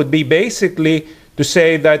answer would be basically to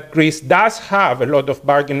say that Greece does have a lot of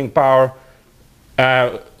bargaining power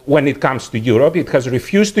when it comes to Europe. It has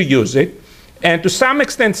refused to use it. And to some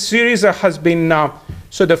extent, Syriza has been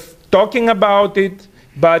sort of talking about it,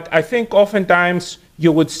 but I think oftentimes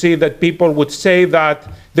you would see that people would say that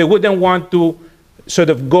they wouldn't want to sort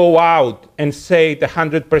of go out and say it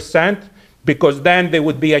 100%, because then they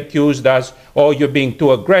would be accused as, oh, you're being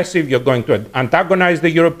too aggressive, you're going to antagonize the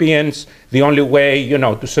Europeans. The only way, you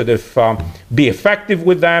know, to sort of be effective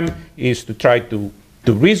with them is to try to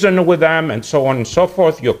reason with them, and so on and so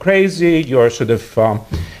forth. You're crazy, you're sort of,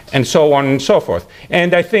 and so on and so forth.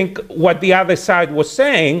 And I think what the other side was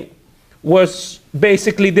saying was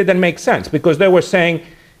basically didn't make sense, because they were saying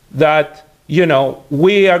that, you know,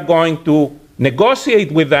 we are going to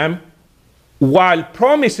negotiate with them while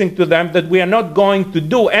promising to them that we are not going to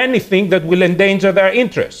do anything that will endanger their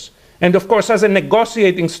interests. And of course, as a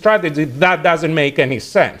negotiating strategy, that doesn't make any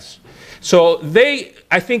sense. So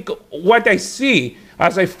I think what I see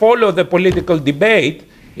as I follow the political debate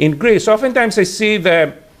in Greece, oftentimes I see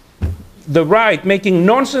the right making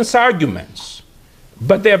nonsense arguments,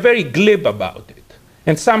 but they are very glib about it.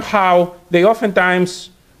 And somehow they oftentimes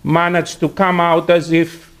manage to come out as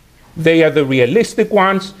if they are the realistic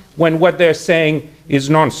ones, when what they're saying is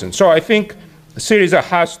nonsense. So I think Syriza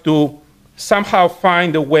has to somehow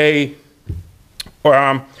find a way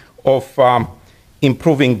of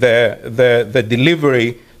improving the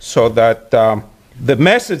delivery, so that the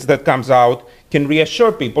message that comes out can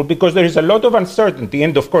reassure people, because there is a lot of uncertainty.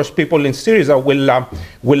 And of course, people in Syriza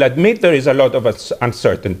will admit there is a lot of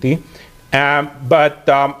uncertainty. But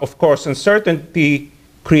of course, uncertainty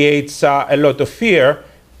creates a lot of fear.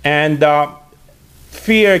 And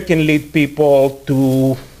fear can lead people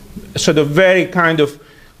to sort of very kind of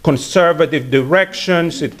conservative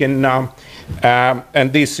directions. It can,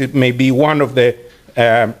 and this may be one of the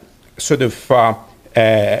sort of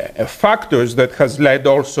factors that has led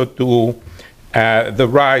also to the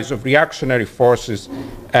rise of reactionary forces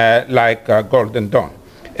like Golden Dawn.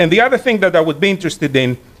 And the other thing that I would be interested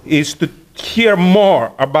in is to hear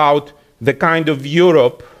more about the kind of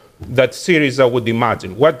Europe that Syriza would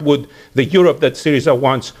imagine? What would the Europe that Syriza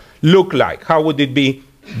wants look like? How would it be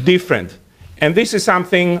different? And this is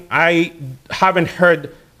something I haven't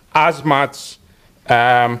heard as much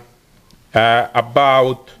about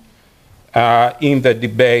in the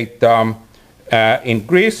debate in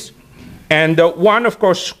Greece. And one, of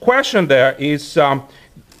course, question there is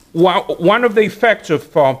one of the effects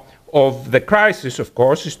of the crisis, of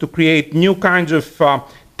course, is to create new kinds of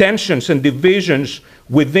tensions and divisions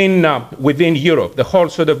within Europe. The whole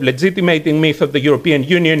sort of legitimating myth of the European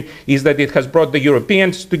Union is that it has brought the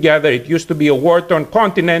Europeans together. It used to be a war-torn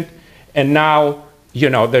continent, and now, you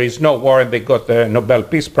know, there is no war, and they got the Nobel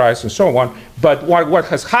Peace Prize and so on. But what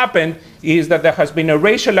has happened is that there has been a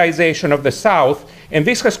racialization of the South, and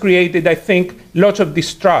this has created, I think, lots of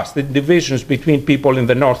distrust and divisions between people in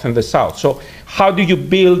the North and the South. So how do you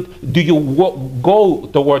go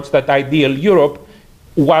towards that ideal Europe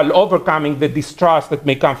while overcoming the distrust that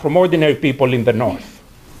may come from ordinary people in the North?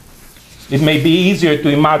 It may be easier to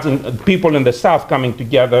imagine people in the South coming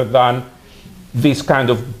together than this kind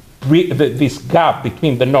of this gap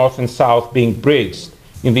between the North and South being bridged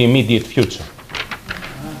in the immediate future.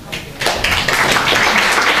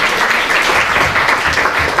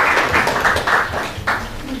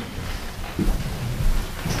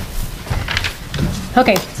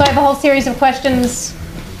 Okay, so I have a whole series of questions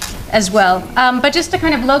as well. But just to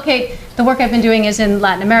kind of locate, the work I've been doing is in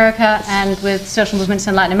Latin America and with social movements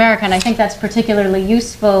in Latin America, and I think that's particularly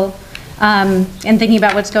useful in thinking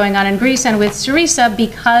about what's going on in Greece and with Syriza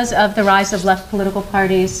because of the rise of left political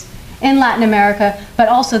parties in Latin America, but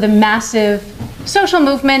also the massive social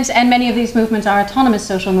movements, and many of these movements are autonomous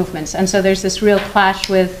social movements, and so there's this real clash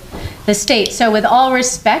with the state. So with all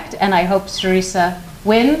respect, and I hope Syriza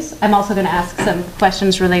wins, I'm also going to ask some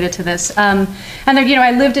questions related to this. And there, you know, I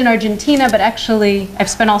lived in Argentina, but actually I've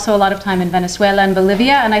spent also a lot of time in Venezuela and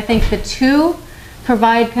Bolivia, and I think the two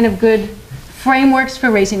provide kind of good frameworks for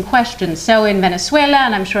raising questions. So in Venezuela,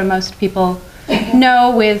 and I'm sure most people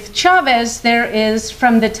know, with Chavez, there is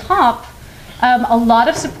from the top a lot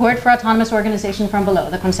of support for autonomous organization from below,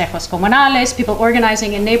 the consejos comunales, people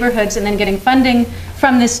organizing in neighborhoods and then getting funding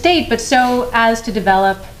from the state, but so as to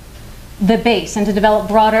develop the base and to develop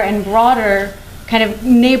broader and broader kind of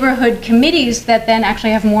neighborhood committees that then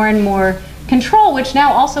actually have more and more control, which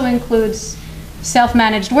now also includes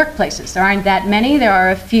self-managed workplaces. There aren't that many, there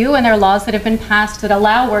are a few, and there are laws that have been passed that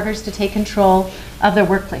allow workers to take control of their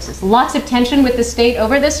workplaces. Lots of tension with the state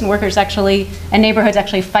over this, and workers actually, and neighborhoods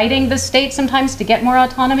actually fighting the state sometimes to get more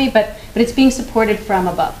autonomy, but it's being supported from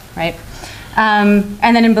above, right? And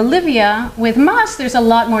then in Bolivia, with MAS, there's a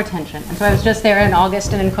lot more tension. And so I was just there in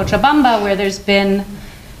August and in Cochabamba, where there's been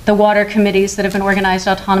the water committees that have been organized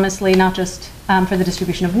autonomously, not just for the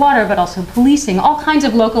distribution of water, but also policing, all kinds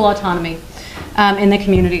of local autonomy in the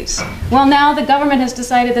communities. Well, now the government has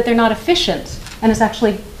decided that they're not efficient and is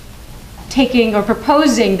actually taking or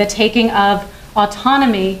proposing the taking of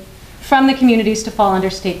autonomy from the communities to fall under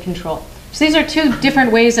state control. So these are two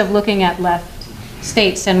different ways of looking at left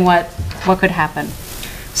states and what could happen.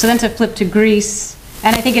 So then to flip to Greece,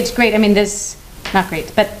 and I think it's great, I mean this, not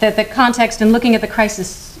great, but the context and looking at the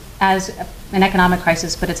crisis as an economic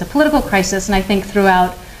crisis, but it's a political crisis, and I think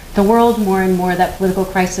throughout the world more and more that political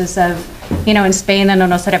crisis of, you know, in Spain, no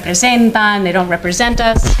nos representan, they don't represent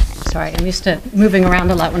us. Sorry, I'm used to moving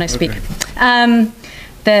around a lot when I speak.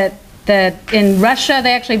 Okay. In Russia,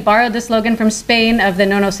 they actually borrowed the slogan from Spain of the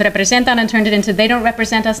no nos representan and turned it into they don't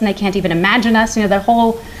represent us and they can't even imagine us. You know, the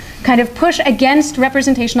whole kind of push against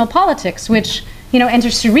representational politics, which, you know,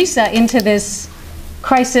 enters Syriza into this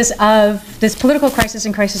crisis of, this political crisis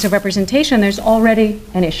and crisis of representation. There's already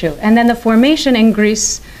an issue. And then the formation in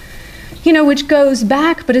Greece, you know, which goes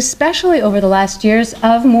back, but especially over the last years,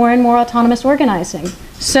 of more and more autonomous organizing.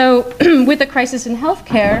 So with the crisis in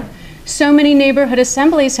healthcare, so many neighborhood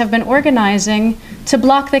assemblies have been organizing to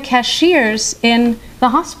block the cashiers in the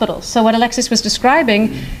hospitals. So what Alexis was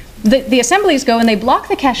describing, the assemblies go and they block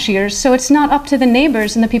the cashiers, so it's not up to the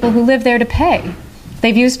neighbors and the people who live there to pay.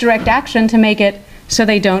 They've used direct action to make it so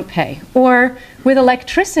they don't pay. Or with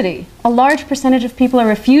electricity, a large percentage of people are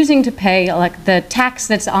refusing to pay like the tax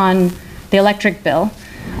that's on the electric bill.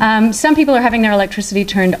 Some people are having their electricity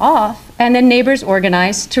turned off, and then neighbors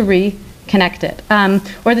organize to reconnect it.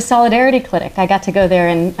 Or the Solidarity Clinic, I got to go there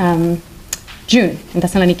in June in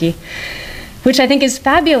Thessaloniki, which I think is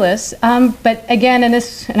fabulous. But again, and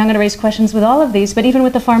I'm going to raise questions with all of these, but even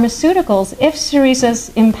with the pharmaceuticals, if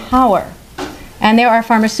Syriza's in power, and there are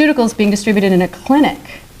pharmaceuticals being distributed in a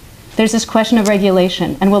clinic, there's this question of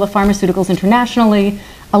regulation, and will the pharmaceuticals internationally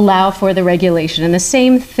allow for the regulation? And the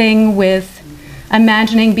same thing with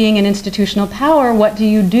imagining being in institutional power, what do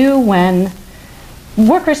you do when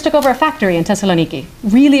workers took over a factory in Thessaloniki?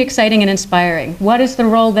 Really exciting and inspiring. What is the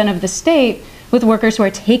role then of the state with workers who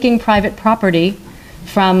are taking private property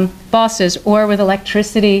from bosses, or with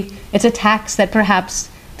electricity? It's a tax that perhaps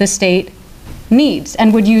the state needs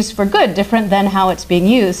and would use for good, different than how it's being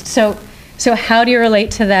used. So how do you relate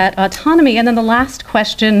to that autonomy? And then the last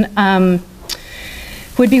question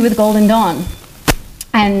would be with Golden Dawn,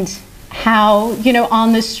 and how, you know,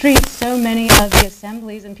 on the streets, so many of the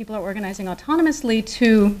assemblies and people are organizing autonomously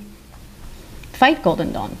to fight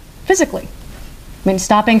Golden Dawn, physically. I mean,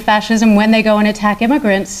 stopping fascism when they go and attack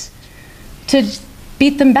immigrants, to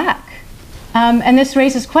beat them back. And this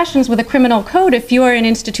raises questions with a criminal code. If you are in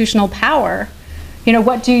institutional power, you know,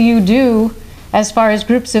 what do you do as far as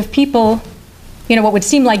groups of people, you know, what would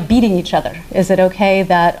seem like beating each other? Is it okay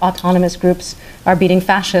that autonomous groups are beating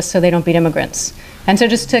fascists so they don't beat immigrants? And so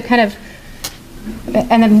just to kind of,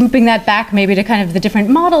 and then looping that back maybe to kind of the different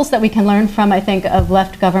models that we can learn from, I think, of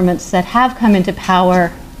left governments that have come into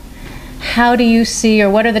power. How do you see, or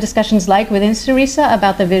what are the discussions like within Syriza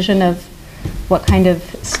about the vision of what kind of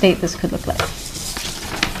state this could look like?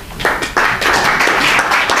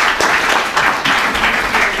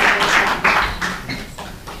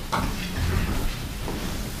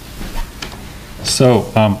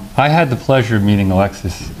 So I had the pleasure of meeting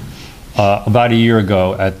Alexis about a year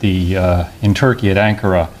ago at in Turkey at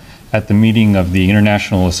Ankara at the meeting of the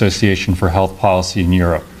International Association for Health Policy in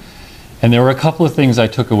Europe. And there were a couple of things I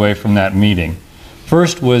took away from that meeting.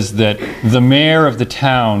 First was that the mayor of the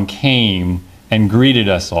town came and greeted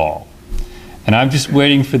us all. And I'm just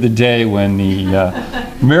waiting for the day when the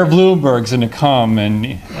Mayor Bloomberg's going to come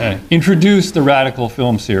and introduce the Radical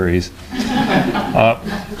film series.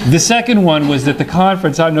 The second one was that the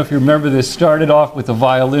conference, I don't know if you remember this, started off with a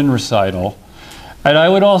violin recital. And I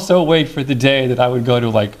would also wait for the day that I would go to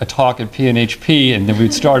like a talk at PNHP, and then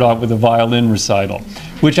we'd start off with a violin recital,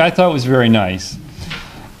 which I thought was very nice.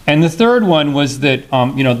 And the third one was that,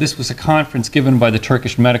 you know, this was a conference given by the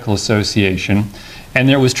Turkish Medical Association, and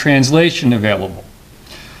there was translation available.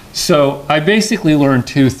 So I basically learned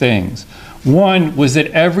two things. One was that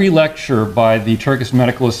every lecture by the Turkish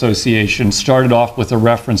Medical Association started off with a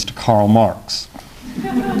reference to Karl Marx,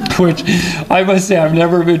 which I must say I've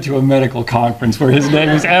never been to a medical conference where his name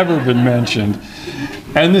has ever been mentioned.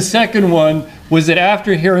 And the second one was that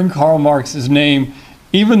after hearing Karl Marx's name,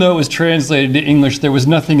 even though it was translated to English, there was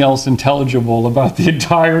nothing else intelligible about the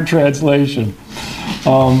entire translation,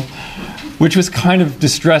 which was kind of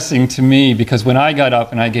distressing to me, because when I got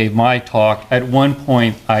up and I gave my talk, at one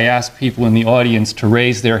point I asked people in the audience to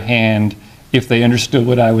raise their hand if they understood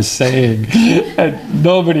what I was saying, and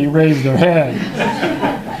nobody raised their hand.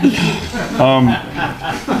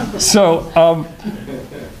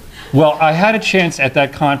 Well, I had a chance at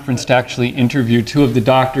that conference to actually interview two of the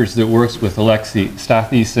doctors that works with Alexis,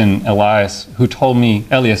 Stathis and Elias, who told me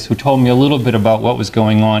a little bit about what was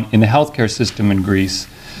going on in the healthcare system in Greece.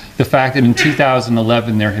 The fact that in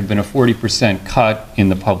 2011 there had been a 40% cut in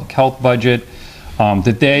the public health budget,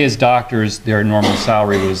 that they as doctors, their normal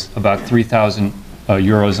salary was about 3,000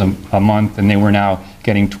 euros a month, and they were now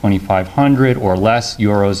getting 2,500 or less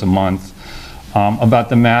euros a month. About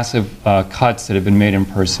the massive cuts that have been made in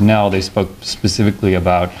personnel. They spoke specifically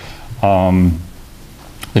about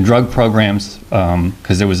the drug programs,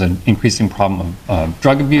 because there was an increasing problem of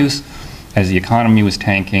drug abuse as the economy was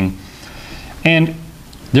tanking. And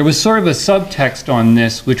there was sort of a subtext on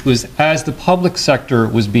this, which was as the public sector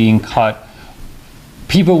was being cut,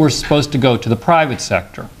 people were supposed to go to the private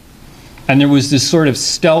sector. And there was this sort of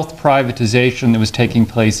stealth privatization that was taking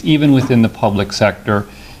place even within the public sector.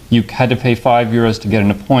 You had to pay 5 euros to get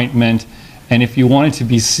an appointment, and if you wanted to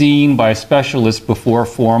be seen by a specialist before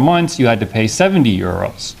 4 months, you had to pay 70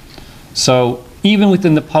 euros. So even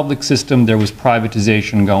within the public system, there was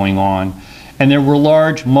privatization going on, and there were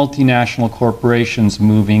large multinational corporations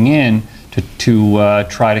moving in to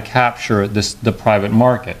try to capture the private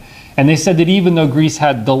market. And they said that even though Greece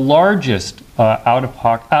had the largest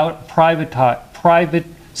private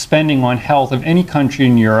spending on health of any country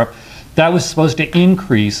in Europe, that was supposed to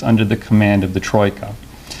increase under the command of the Troika.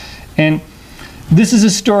 And this is a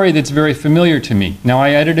story that's very familiar to me. Now,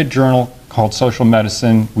 I edit a journal called Social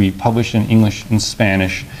Medicine. We publish in English and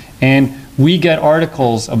Spanish. And we get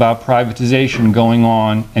articles about privatization going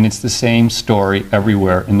on, and it's the same story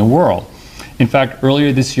everywhere in the world. In fact,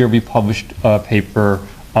 earlier this year, we published a paper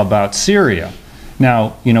about Syria.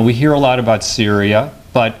 Now, you know, we hear a lot about Syria,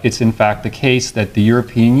 but it's in fact the case that the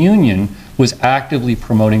European Union was actively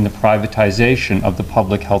promoting the privatization of the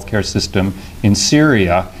public healthcare system in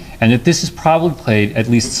Syria, and that this has probably played at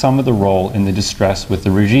least some of the role in the distress with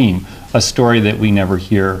the regime, a story that we never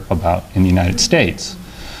hear about in the United States.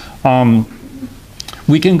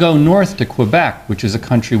 We can go north to Quebec, which is a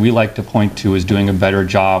country we like to point to as doing a better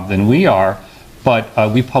job than we are,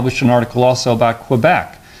 but we published an article also about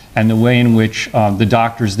Quebec and the way in which the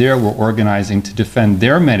doctors there were organizing to defend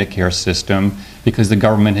their Medicare system because the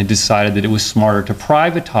government had decided that it was smarter to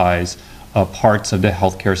privatize parts of the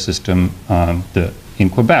healthcare system in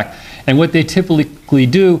Quebec. And what they typically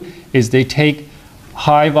do is they take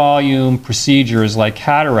high volume procedures like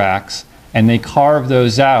cataracts and they carve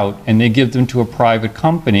those out and they give them to a private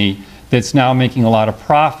company that's now making a lot of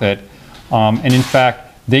profit. And in fact,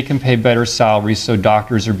 they can pay better salaries, so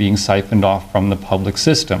doctors are being siphoned off from the public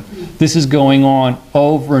system. This is going on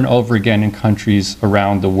over and over again in countries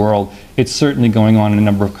around the world. It's certainly going on in a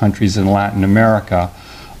number of countries in Latin America.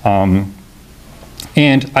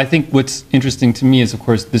 And I think what's interesting to me is, of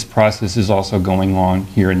course, this process is also going on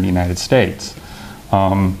here in the United States.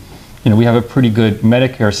 You know, we have a pretty good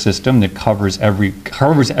Medicare system that covers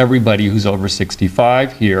everybody who's over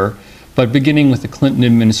 65 here. But beginning with the Clinton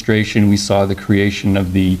administration, we saw the creation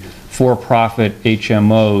of the for-profit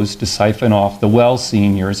HMOs to siphon off the well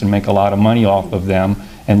seniors and make a lot of money off of them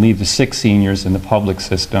and leave the sick seniors in the public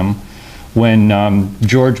system. When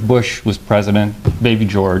George Bush was president, baby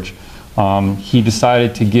George, he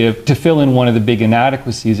decided to fill in one of the big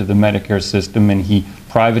inadequacies of the Medicare system, and he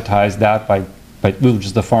privatized that which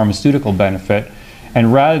is the pharmaceutical benefit.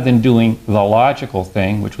 And rather than doing the logical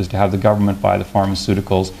thing, which was to have the government buy the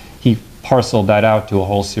pharmaceuticals, he parceled that out to a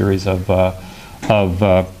whole series of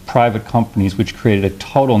private companies, which created a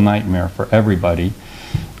total nightmare for everybody.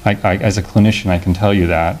 As a clinician, I can tell you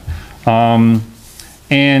that.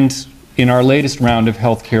 And in our latest round of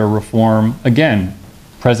healthcare reform, again,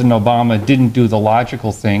 President Obama didn't do the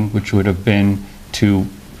logical thing, which would have been to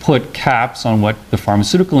put caps on what the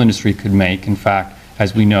pharmaceutical industry could make. In fact,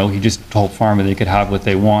 as we know, he just told pharma they could have what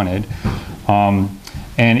they wanted.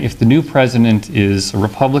 And if the new president is a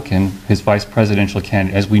Republican, his vice presidential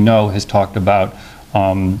candidate, as we know, has talked about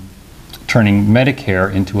turning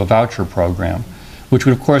Medicare into a voucher program, which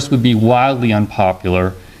would, of course, would be wildly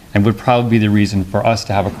unpopular and would probably be the reason for us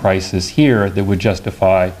to have a crisis here that would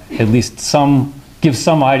justify at least give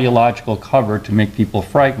some ideological cover to make people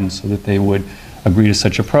frightened so that they would agree to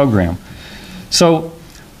such a program. So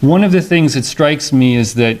one of the things that strikes me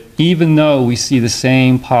is that even though we see the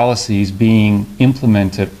same policies being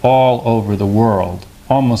implemented all over the world,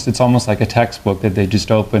 it's almost like a textbook that they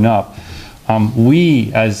just open up,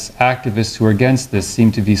 we as activists who are against this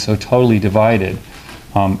seem to be so totally divided.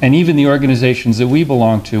 And even the organizations that we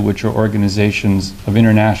belong to, which are organizations of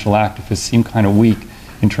international activists, seem kind of weak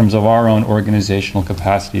in terms of our own organizational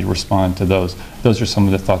capacity to respond to those. Those are some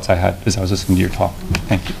of the thoughts I had as I was listening to your talk.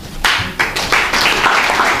 Thank you.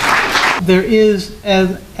 There is,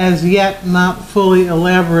 as yet, not fully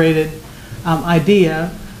elaborated idea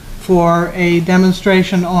for a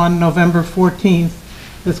demonstration on November 14th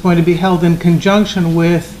that's going to be held in conjunction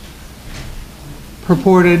with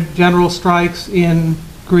purported general strikes in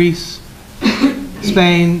Greece,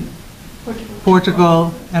 Spain,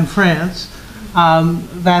 Portugal, and France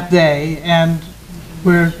that day. And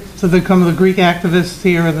so some of the Greek activists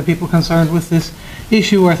here and the people concerned with this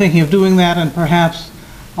issue are thinking of doing that, and perhaps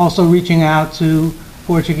also reaching out to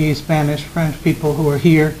Portuguese, Spanish, French people who are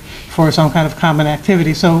here for some kind of common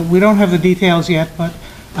activity. So we don't have the details yet, but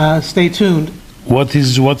stay tuned. What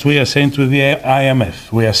we are saying to the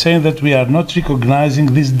IMF? We are saying that we are not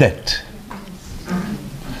recognizing this debt.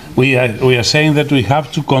 We are saying that we have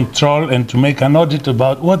to control and to make an audit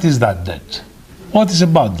about what is that debt. What is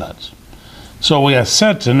about that? So we are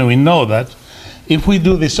certain, we know that if we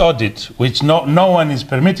do this audit, which no one is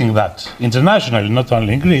permitting that internationally, not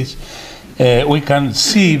only in Greece, we can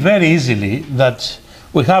see very easily that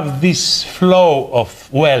we have this flow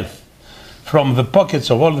of wealth from the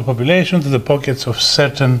pockets of all the population to the pockets of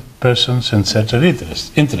certain persons and certain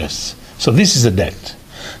interests. So this is a debt.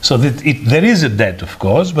 So there is a debt, of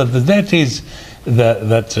course, but the debt is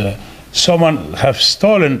that someone have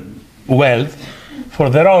stolen wealth for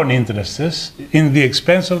their own interests in the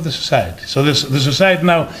expense of the society. So the society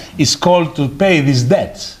now is called to pay these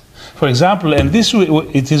debts. For example, and this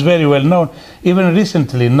it is very well known, even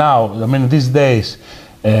recently now, I mean these days,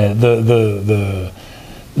 the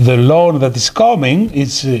loan that is coming,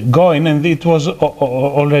 it's going, and it was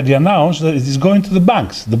already announced that it is going to the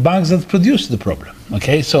banks that produce the problem.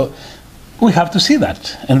 Okay, so we have to see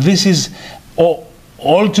that, and this is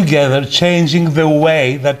altogether changing the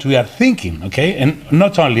way that we are thinking. Okay, and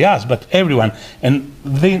not only us, but everyone. And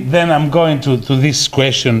then I'm going to this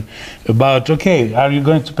question about, okay, are you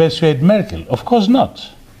going to persuade Merkel? Of course not.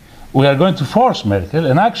 We are going to force Merkel,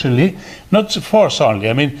 and actually, not to force only.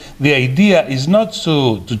 I mean, the idea is not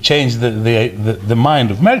to change the mind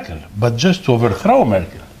of Merkel, but just to overthrow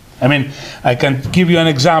Merkel. I mean, I can give you an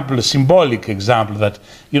example, a symbolic example, that,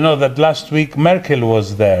 you know, that last week Merkel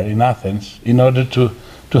was there in Athens in order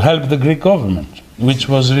to help the Greek government, which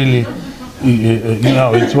was really, you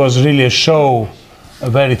know, it was really a show, a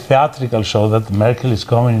very theatrical show, that Merkel is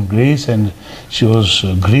coming in Greece, and she was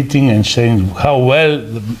greeting and saying how well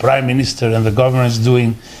the Prime Minister and the government is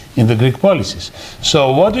doing in the Greek policies.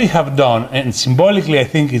 So what we have done, and symbolically I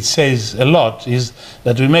think it says a lot, is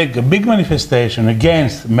that we make a big manifestation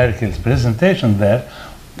against Merkel's presentation there,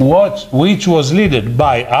 which was led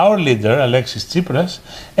by our leader, Alexis Tsipras,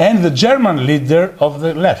 and the German leader of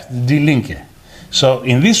the left, Die Linke. So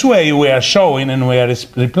in this way we are showing and we are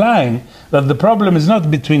replying that the problem is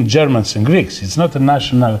not between Germans and Greeks. It's not a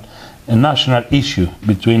national issue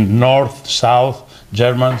between North, South,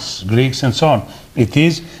 Germans, Greeks, and so on. It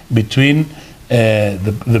is between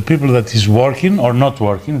the people that is working or not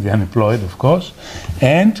working, the unemployed, of course,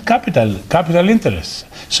 and capital interests.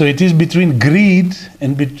 So it is between greed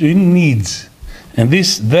and between needs. And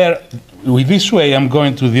with this way, I'm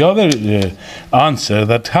going to the other answer,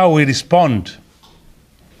 that how we respond.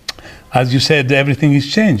 As you said, everything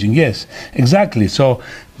is changing. Yes, exactly. So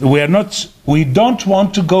we don't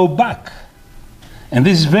want to go back. And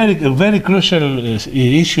this is a very crucial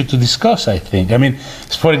issue to discuss, I think. I mean,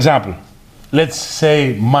 for example, let's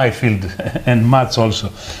say my field and Matt's also.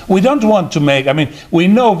 We don't want to make, I mean, we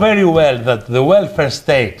know very well that the welfare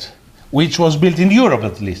state, which was built in Europe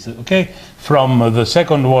at least, okay, from the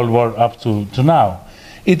Second World War up to now,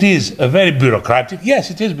 it is a very bureaucratic, yes,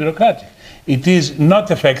 it is bureaucratic. It is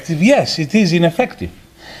not effective, yes, it is ineffective.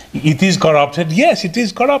 It is corrupted, yes, it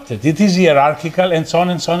is corrupted. It is hierarchical, and so on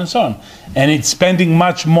and so on and so on. And it's spending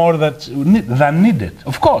much more than needed,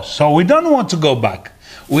 of course. So we don't want to go back.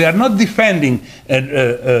 We are not defending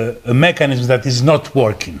a mechanism that is not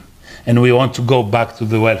working, and we want to go back to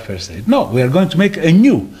the welfare state. No, we are going to make a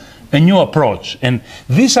new approach. And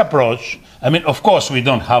this approach, I mean, of course, we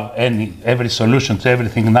don't have every solution to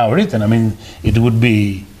everything now written. I mean, it would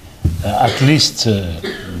be at least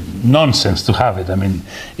nonsense to have it. I mean,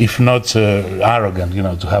 if not arrogant, you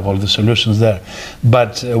know, to have all the solutions there.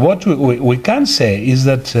 But what we can say is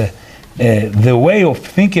that the way of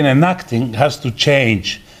thinking and acting has to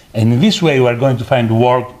change. And in this way, we are going to find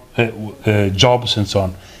work, jobs, and so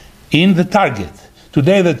on, in the target.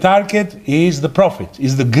 Today, the target is the profit,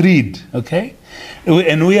 is the greed, okay?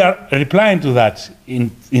 And we are replying to that.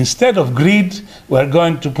 Instead of greed, we are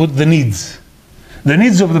going to put the needs. The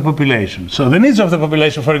needs of the population. So the needs of the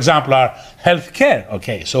population, for example, are healthcare.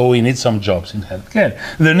 Okay, so we need some jobs in healthcare.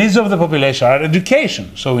 The needs of the population are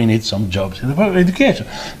education. So we need some jobs in education.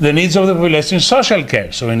 The needs of the population is social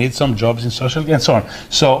care. So we need some jobs in social care, and so on.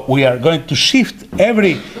 So we are going to shift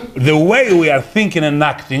the way we are thinking and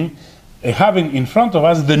acting, having in front of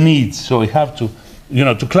us the needs. So we have to, you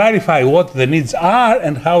know, to clarify what the needs are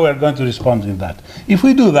and how we are going to respond in that. If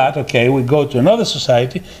we do that, okay, we go to another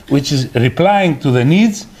society which is replying to the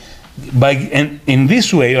needs, and in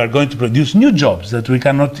this way we are going to produce new jobs that we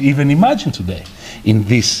cannot even imagine today in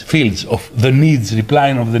these fields of the needs,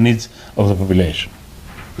 replying of the needs of the population.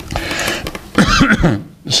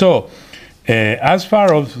 So, as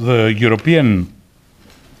far as the European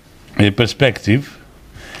perspective,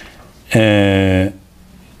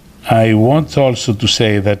 I want also to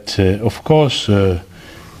say that, of course, the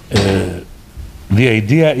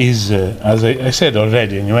idea is, as I said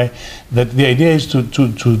already anyway, that the idea is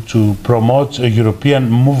to promote a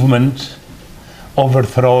European movement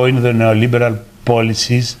overthrowing the neoliberal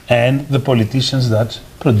policies and the politicians that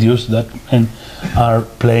produce that and are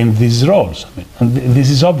playing these roles. I mean, and this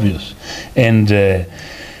is obvious. And,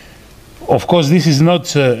 of course, this is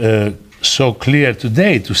not so clear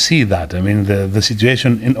today to see that. I mean, the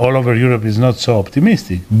situation in all over Europe is not so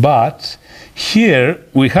optimistic. But here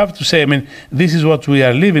we have to say, I mean, this is what we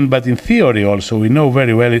are living, but in theory also we know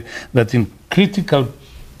very well that in critical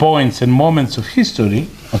points and moments of history,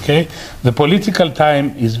 okay, the political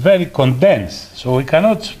time is very condensed. So we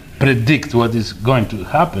cannot predict what is going to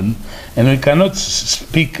happen, and we cannot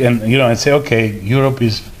speak and, you know, and say, okay, Europe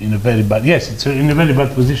is in a very bad, yes, it's in a very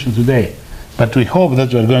bad position today. But we hope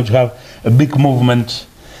that we are going to have a big movement,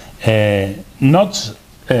 not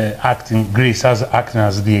Greece as acting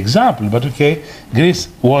as the example, but okay, Greece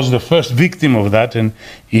was the first victim of that and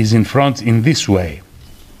is in front in this way.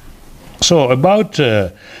 So about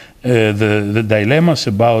the dilemmas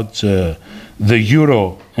about the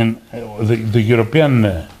euro and the European,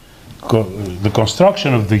 the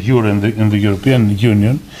construction of the euro in the European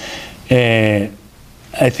Union,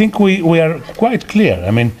 I think we are quite clear.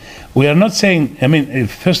 I mean, we are not saying, I mean,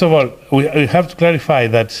 first of all, we have to clarify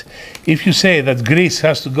that if you say that Greece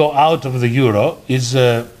has to go out of the euro, is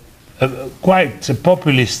quite a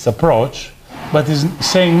populist approach, but is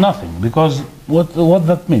saying nothing, because what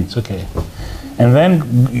that means, okay. And then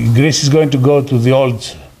Greece is going to go to the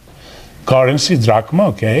old currency, drachma,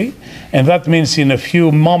 okay, and that means in a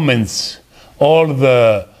few moments all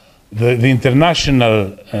the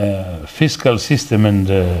international fiscal system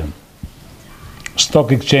and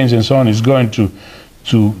stock exchange and so on is going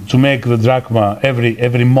to make the drachma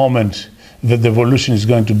every moment the devolution is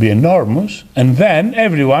going to be enormous, and then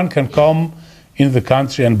everyone can come in the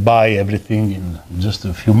country and buy everything in just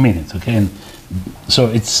a few minutes, okay? And so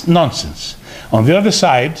it's nonsense. On the other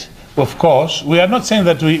side, of course, we are not saying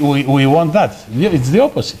that we want that. It's the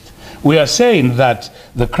opposite. We are saying that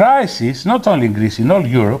the crisis, not only in Greece, in all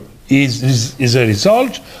Europe, is a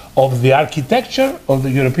result of the architecture of the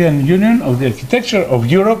European Union, of the architecture of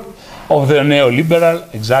Europe, of the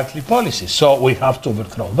neoliberal exactly policy. So we have to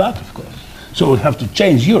overthrow that, of course. So we have to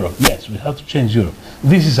change Europe. Yes, we have to change Europe.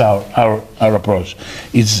 This is our approach.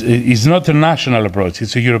 It's not a national approach,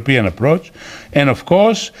 it's a European approach. And of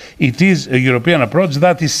course, it is a European approach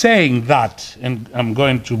that is saying that, and I'm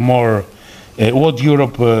going to more, what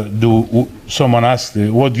Europe someone asked,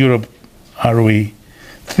 what Europe are we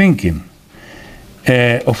thinking?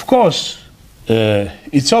 Of course,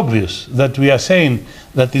 it's obvious that we are saying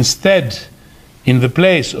that instead, in the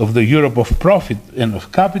place of the Europe of profit and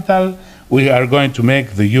of capital, we are going to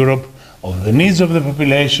make the Europe of the needs of the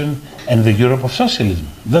population and the Europe of socialism.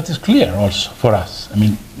 That is clear also for us. I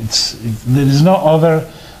mean, there is no other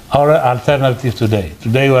alternative today.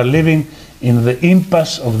 Today we are living in the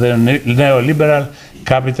impasse of the neoliberal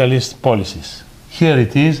capitalist policies. Here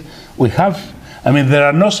it is. There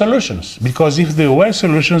are no solutions, because if there were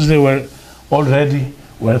solutions, they were already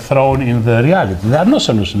thrown in the reality. There are no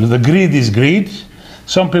solutions. The greed is greed.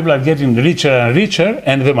 Some people are getting richer and richer,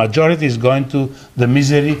 and the majority is going to the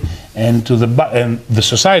misery and the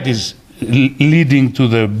society is leading to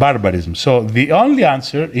the barbarism. So the only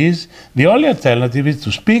alternative is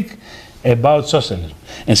to speak about socialism.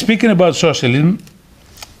 And speaking about socialism,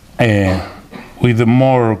 with the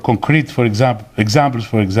more concrete, examples,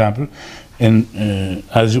 and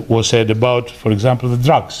as it was said about, for example, the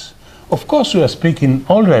drugs. Of course, we are speaking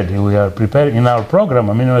already, we are preparing in our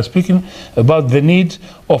program, we are speaking about the need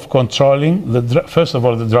of controlling, first of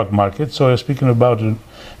all, the drug market. So we are speaking about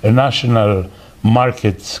a national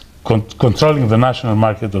market, controlling the national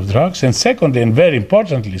market of drugs. And secondly, and very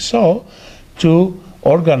importantly so, to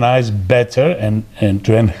organize better and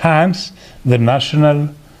to enhance the national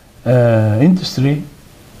industry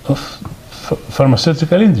of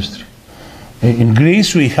pharmaceutical industry. In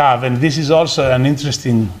Greece we have, and this is also an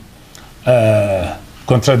interesting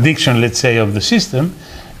contradiction, let's say, of the system,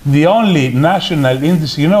 the only national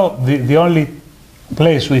industry, the only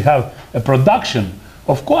place we have a production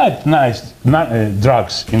of quite nice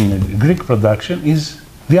drugs in Greek production is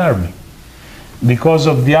the army. Because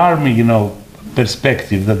of the army,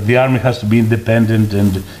 perspective, that the army has to be independent,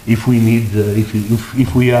 and if we need,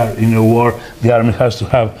 if we are in a war, the army has to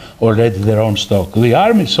have already their own stock. The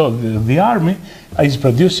army is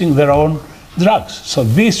producing their own drugs. So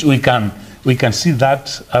this we can see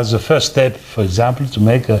that as a first step, for example, to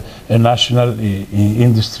make a national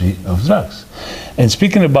industry of drugs. And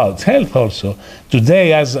speaking about health also,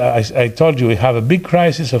 today, as I told you, we have a big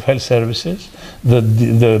crisis of health services.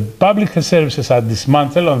 The public health services are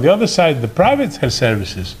dismantled. On the other side, the private health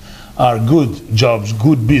services are good jobs,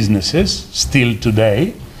 good businesses still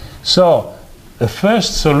today. So the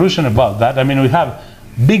first solution about that, we have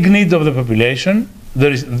big need of the population.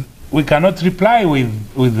 We cannot reply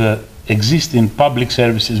with the existing public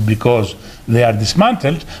services because they are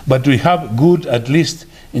dismantled, but we have good, at least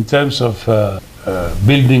in terms of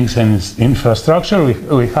buildings and infrastructure,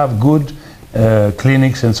 we have good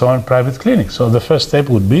clinics and so on, private clinics. So the first step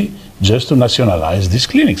would be just to nationalize these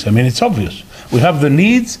clinics. It's obvious. We have the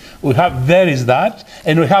needs, there is that,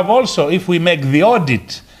 and we have also, if we make the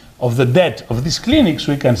audit of the debt of these clinics,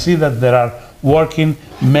 we can see that they are working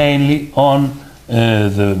mainly on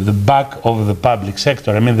the back of the public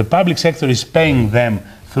sector. The public sector is paying them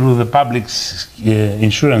through the public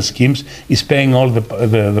insurance schemes, is paying all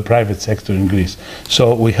the private sector in Greece.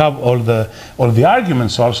 So we have all the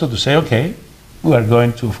arguments also to say, okay, we are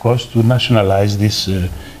going to, of course, to nationalize this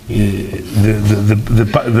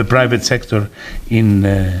the private sector in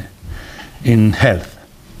health.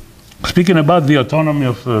 Speaking about the autonomy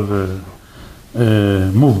of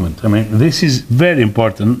movement. I mean, this is very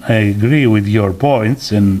important. I agree with your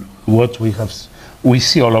points and what we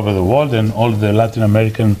see all over the world, and all the Latin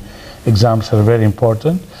American examples are very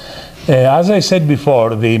important. As I said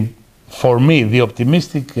before, for me, the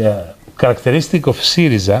optimistic characteristic of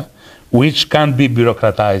Syriza, which can be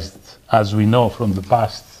bureaucratized, as we know from the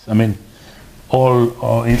past. I mean,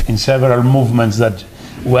 in several movements that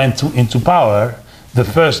went into power, the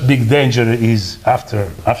first big danger is after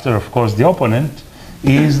of course the opponent,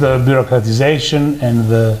 is the bureaucratization and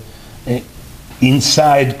the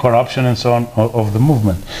inside corruption and so on of the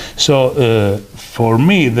movement. So for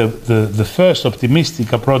me, the first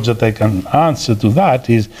optimistic approach that I can answer to that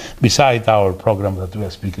is, beside our program that we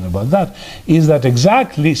are speaking about, that is that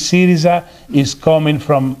exactly Syriza is coming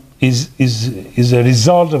from is a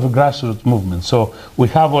result of a grassroots movement. So we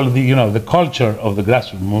have all the the culture of the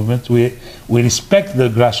grassroots movement. We respect the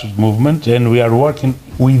grassroots movement, and we are working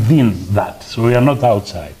within that. So we are not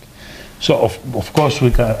outside. So of course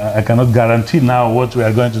I cannot guarantee now what we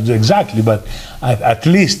are going to do exactly, but at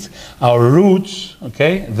least our roots,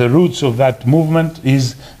 okay, the roots of that movement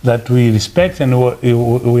is that we respect, and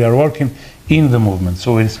we are working in the movement.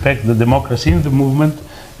 So we respect the democracy in the movement,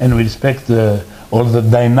 and we respect all the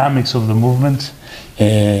dynamics of the movement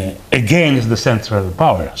against the central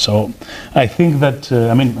power. So I think that,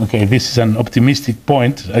 I mean, okay, this is an optimistic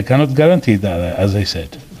point. I cannot guarantee that, as I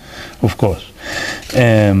said, of course.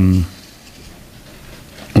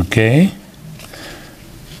 Okay.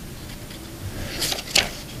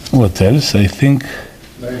 What else? I think.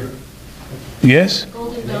 Labor. Yes?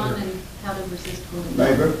 Golden Dawn and how to resist Golden Dawn.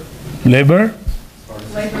 Labor. Labor?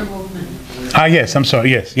 Labor movement. Ah, yes, I'm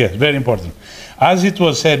sorry. Yes, very important. As it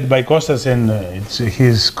was said by Kostas, and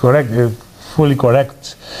he's correct, fully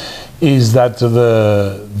correct, is that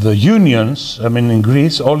the unions, I mean, in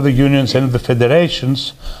Greece, all the unions and the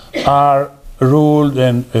federations are ruled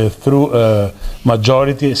and through a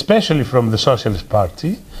majority, especially from the Socialist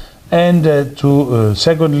Party, and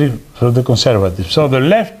secondly, from the Conservatives. So the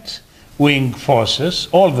left-wing forces,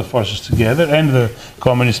 all the forces together, and the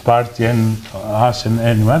Communist Party and us and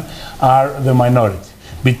anyone, are the minority.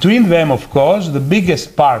 Between them, of course, the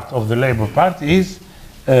biggest part of the Labour Party is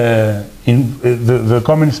the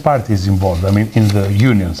Communist Party is involved, I mean, in the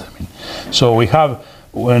unions, I mean. So we have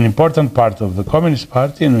an important part of the Communist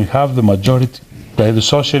Party, and we have the majority by the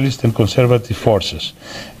Socialist and Conservative forces.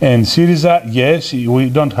 And Syriza, yes, we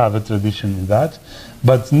don't have a tradition in that,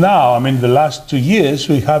 but now, I mean, the last 2 years,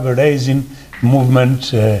 we have a rising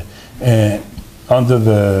movement under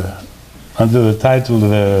the title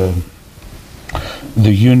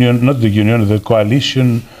the union, not the union, the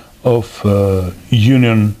coalition of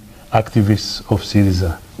union activists of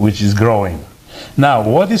Syriza, which is growing. Now,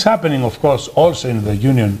 what is happening, of course, also in the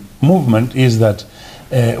union movement is that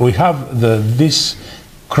we have this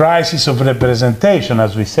crisis of representation,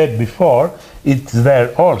 as we said before. It's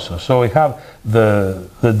there also. So we have the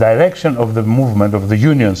direction of the movement of the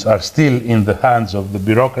unions are still in the hands of the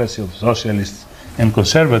bureaucracy of socialists and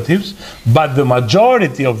conservatives, but the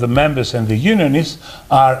majority of the members and the unionists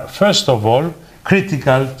are, first of all,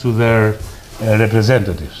 critical to their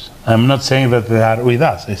representatives. I'm not saying that they are with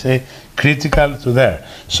us. I say critical to there.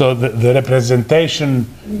 So the representation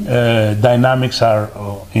dynamics are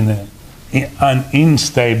in an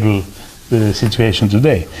unstable situation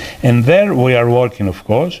today. And there we are working, of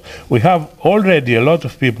course. We have already a lot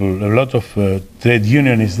of people, a lot of trade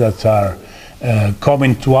unionists that are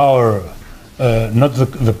coming to our, not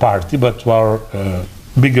the party, but to our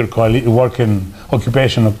bigger working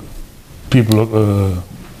occupational people,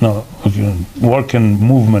 working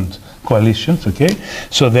movement coalitions, okay?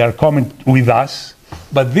 So they are coming with us,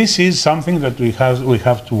 but this is something that we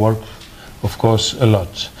have to work, of course, a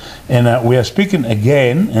lot. And we are speaking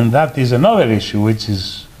again, and that is another issue which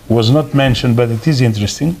was not mentioned, but it is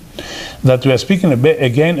interesting, that we are speaking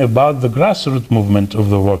again about the grassroots movement of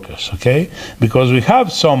the workers, okay? Because we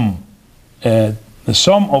have some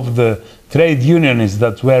of the trade unionists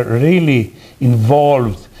that were really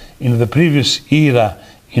involved in the previous era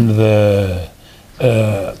in the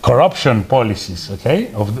corruption policies,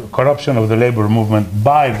 okay, of the corruption of the labor movement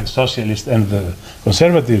by the socialist and the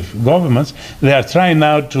conservative governments. They are trying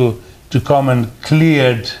now to come and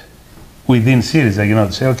cleared within Syriza,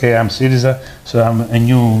 to say, okay, I'm Syriza, so I'm a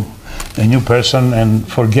new person, and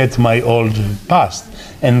forget my old past.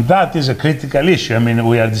 And that is a critical issue. I mean,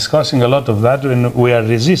 we are discussing a lot of that, and we are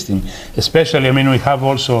resisting. Especially, I mean, we have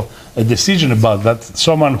also a decision about that.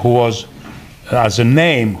 Someone who was, as a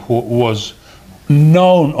name, who was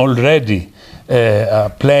known already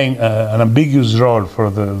playing an ambiguous role for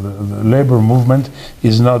the labor movement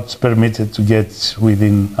is not permitted to get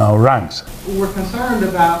within our ranks. We're concerned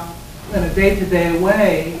about, in a day-to-day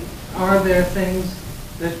way, are there things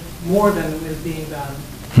that more than is being done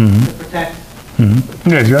to protect?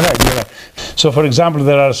 Yes, you're right, you're right. So, for example,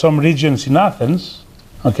 there are some regions in Athens,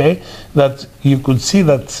 okay, that you could see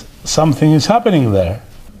that something is happening there.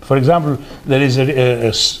 For example, there is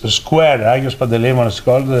a square, Agios Panteleimon is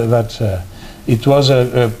called, that it was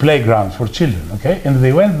a playground for children, okay? And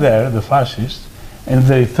they went there, the fascists, and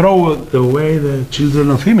they throw away the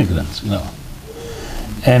children of immigrants, you know.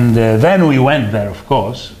 And then we went there, of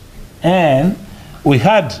course, and we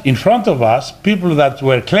had in front of us people that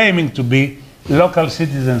were claiming to be local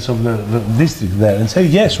citizens of the district there, and say,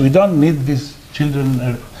 yes, we don't need these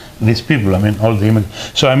children, these people, I mean, all the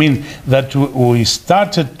immigrants. So, I mean, that we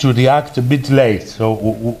started to react a bit late.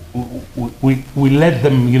 So we let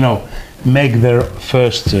them, you know, make their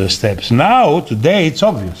first steps. Now, today, it's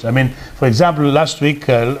obvious. I mean, for example, last week,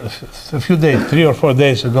 a few days, 3 or 4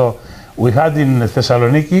 days ago, we had in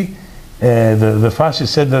Thessaloniki, the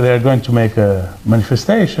fascists said that they are going to make a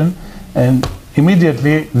manifestation, and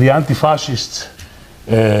immediately the anti-fascist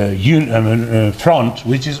front,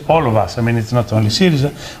 which is all of us, I mean, it's not only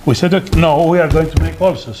Syriza, we said, okay, no, we are going to make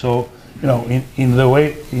also. So, you know, in the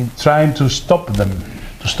way, in trying to stop them,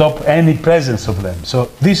 to stop any presence of them. So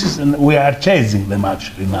this is, we are chasing them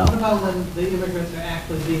actually now. What about when the immigrants are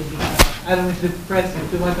actually being detained? I don't mean to press you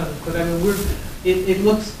too much on this, but I mean, it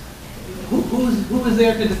looks, who is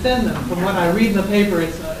there to defend them? From what I read in the paper,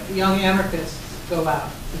 it's young anarchists go out.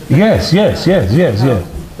 Yes.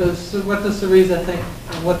 So what does Syriza think,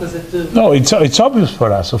 and what does it do? No, it's obvious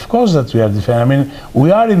for us, of course, that we are defending. I mean, we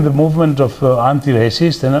are in the movement of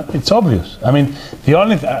anti-racist, and it's obvious. I mean, the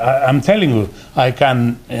only I'm telling you, I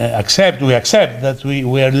can we accept that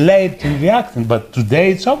we are late in reacting, but today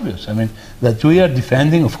it's obvious. I mean, that we are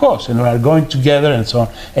defending, of course, and we are going together and so on.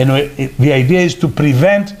 And the idea is to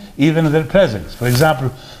prevent even their presence. For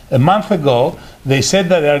example, a month ago, they said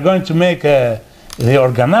that they are going to make they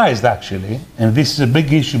organized actually, and this is a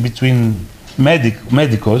big issue between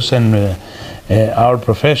medicos and our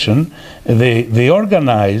profession, they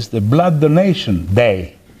organized a blood donation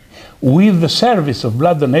day with the service of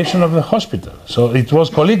blood donation of the hospital. So it was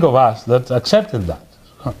a colleague of us that accepted that.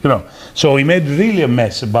 You know, so we made really a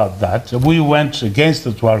mess about that. We went against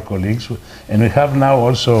it to our colleagues, and we have now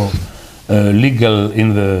also legal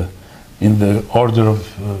in the order of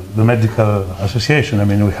the medical association. I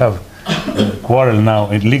mean, we have quarrel now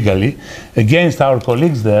legally against our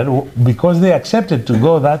colleagues there because they accepted to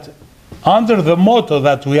go that under the motto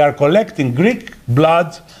that we are collecting Greek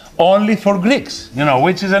blood only for Greeks, you know,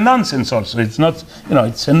 which is a nonsense also. It's not, you know,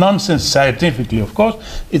 it's a nonsense scientifically, of course,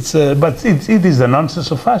 but it is the nonsense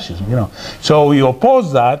of fascism, you know. So we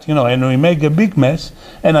oppose that, you know, and we make a big mess,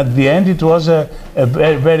 and at the end it was a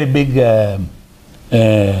very big,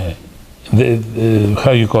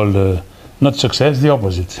 how you call not success, the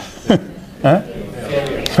opposite.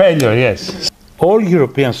 Failure, yes. All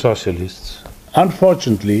European socialists,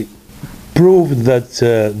 unfortunately, proved that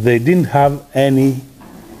they didn't have any,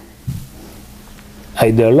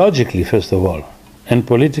 ideologically, first of all, and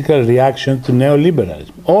political reaction to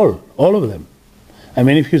neoliberalism. All of them. I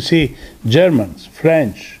mean, if you see Germans,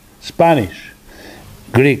 French, Spanish,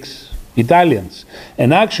 Greeks, Italians,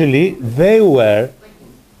 and actually they were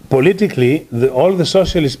politically, all the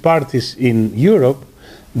socialist parties in Europe,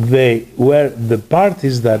 they were the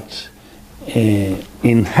parties that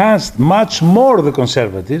enhanced much more the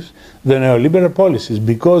conservatives than neoliberal policies,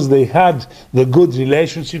 because they had the good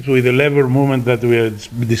relationships with the labor movement that we were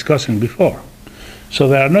discussing before. So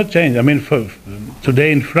there are no changes. I mean,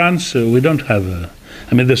 today in France, we don't have,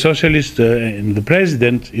 I mean, the socialist and the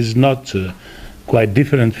president is not quite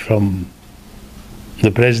different from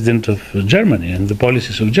the president of Germany and the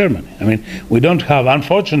policies of Germany. I mean, we don't have,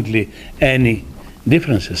 unfortunately, any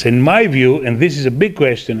differences. In my view, and this is a big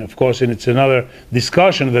question, of course, and it's another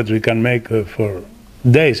discussion that we can make for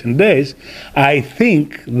days and days, I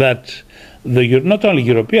think that not only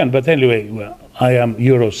European, but anyway, well, I am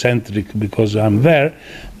Eurocentric because I'm there.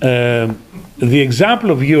 The example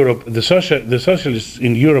of Europe, the socialists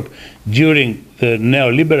in Europe during the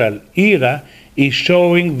neoliberal era is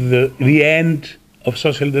showing the end of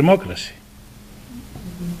social democracy,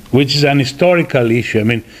 which is an historical issue. I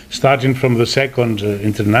mean, starting from the Second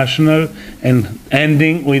International and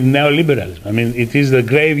ending with neoliberalism. I mean, it is the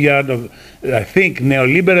graveyard of, I think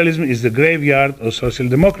neoliberalism is the graveyard of social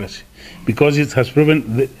democracy, because it has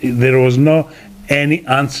proven that there was no any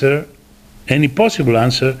possible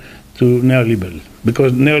answer to neoliberalism,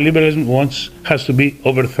 because neoliberalism has to be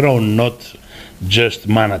overthrown, not just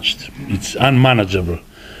managed. It's unmanageable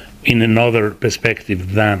in another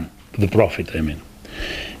perspective than the profit, I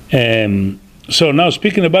mean. So now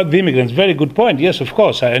speaking about the immigrants, very good point. Yes, of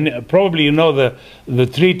course. And probably you know the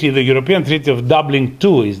treaty, the European Treaty of Dublin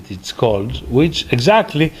II, it's called, which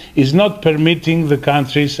exactly is not permitting the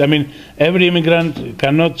countries. I mean, every immigrant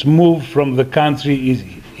cannot move from the country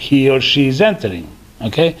he or she is entering.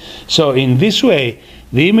 Okay, so in this way,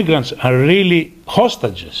 the immigrants are really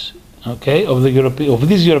hostages. Okay, of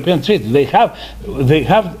this European treaty. They have,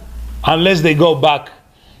 unless they go back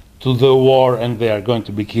to the war and they are going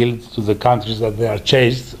to be killed, to the countries that they are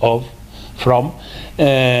chased from,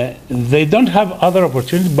 they don't have other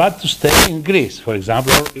opportunity but to stay in Greece, for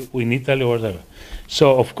example, or in Italy or whatever.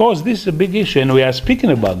 So, of course, this is a big issue, and we are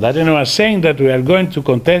speaking about that, and we are saying that we are going to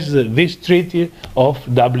contest this Treaty of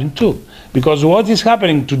Dublin II. Because what is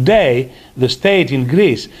happening today, the state in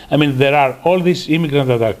Greece, I mean, there are all these immigrants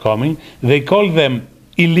that are coming, they call them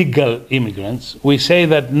illegal immigrants. We say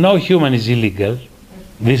that no human is illegal.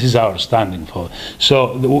 This is our standing for.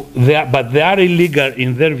 So, but they are illegal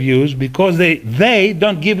in their views because they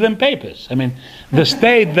don't give them papers. I mean, the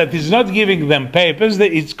state that is not giving them papers,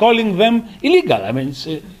 it's calling them illegal. I mean,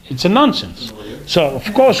 it's a nonsense. So,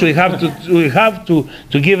 of course, we have to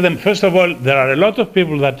give them. First of all, there are a lot of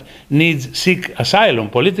people that seek asylum,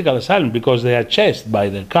 political asylum, because they are chased by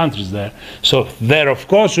their countries there. So, there, of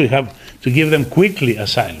course, we have to give them quickly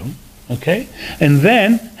asylum. Okay, and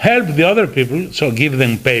then help the other people, so give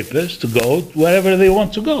them papers to go wherever they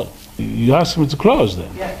want to go. You asked me to close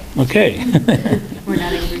then? Yeah. Okay. We're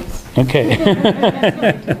not in Greece. Okay.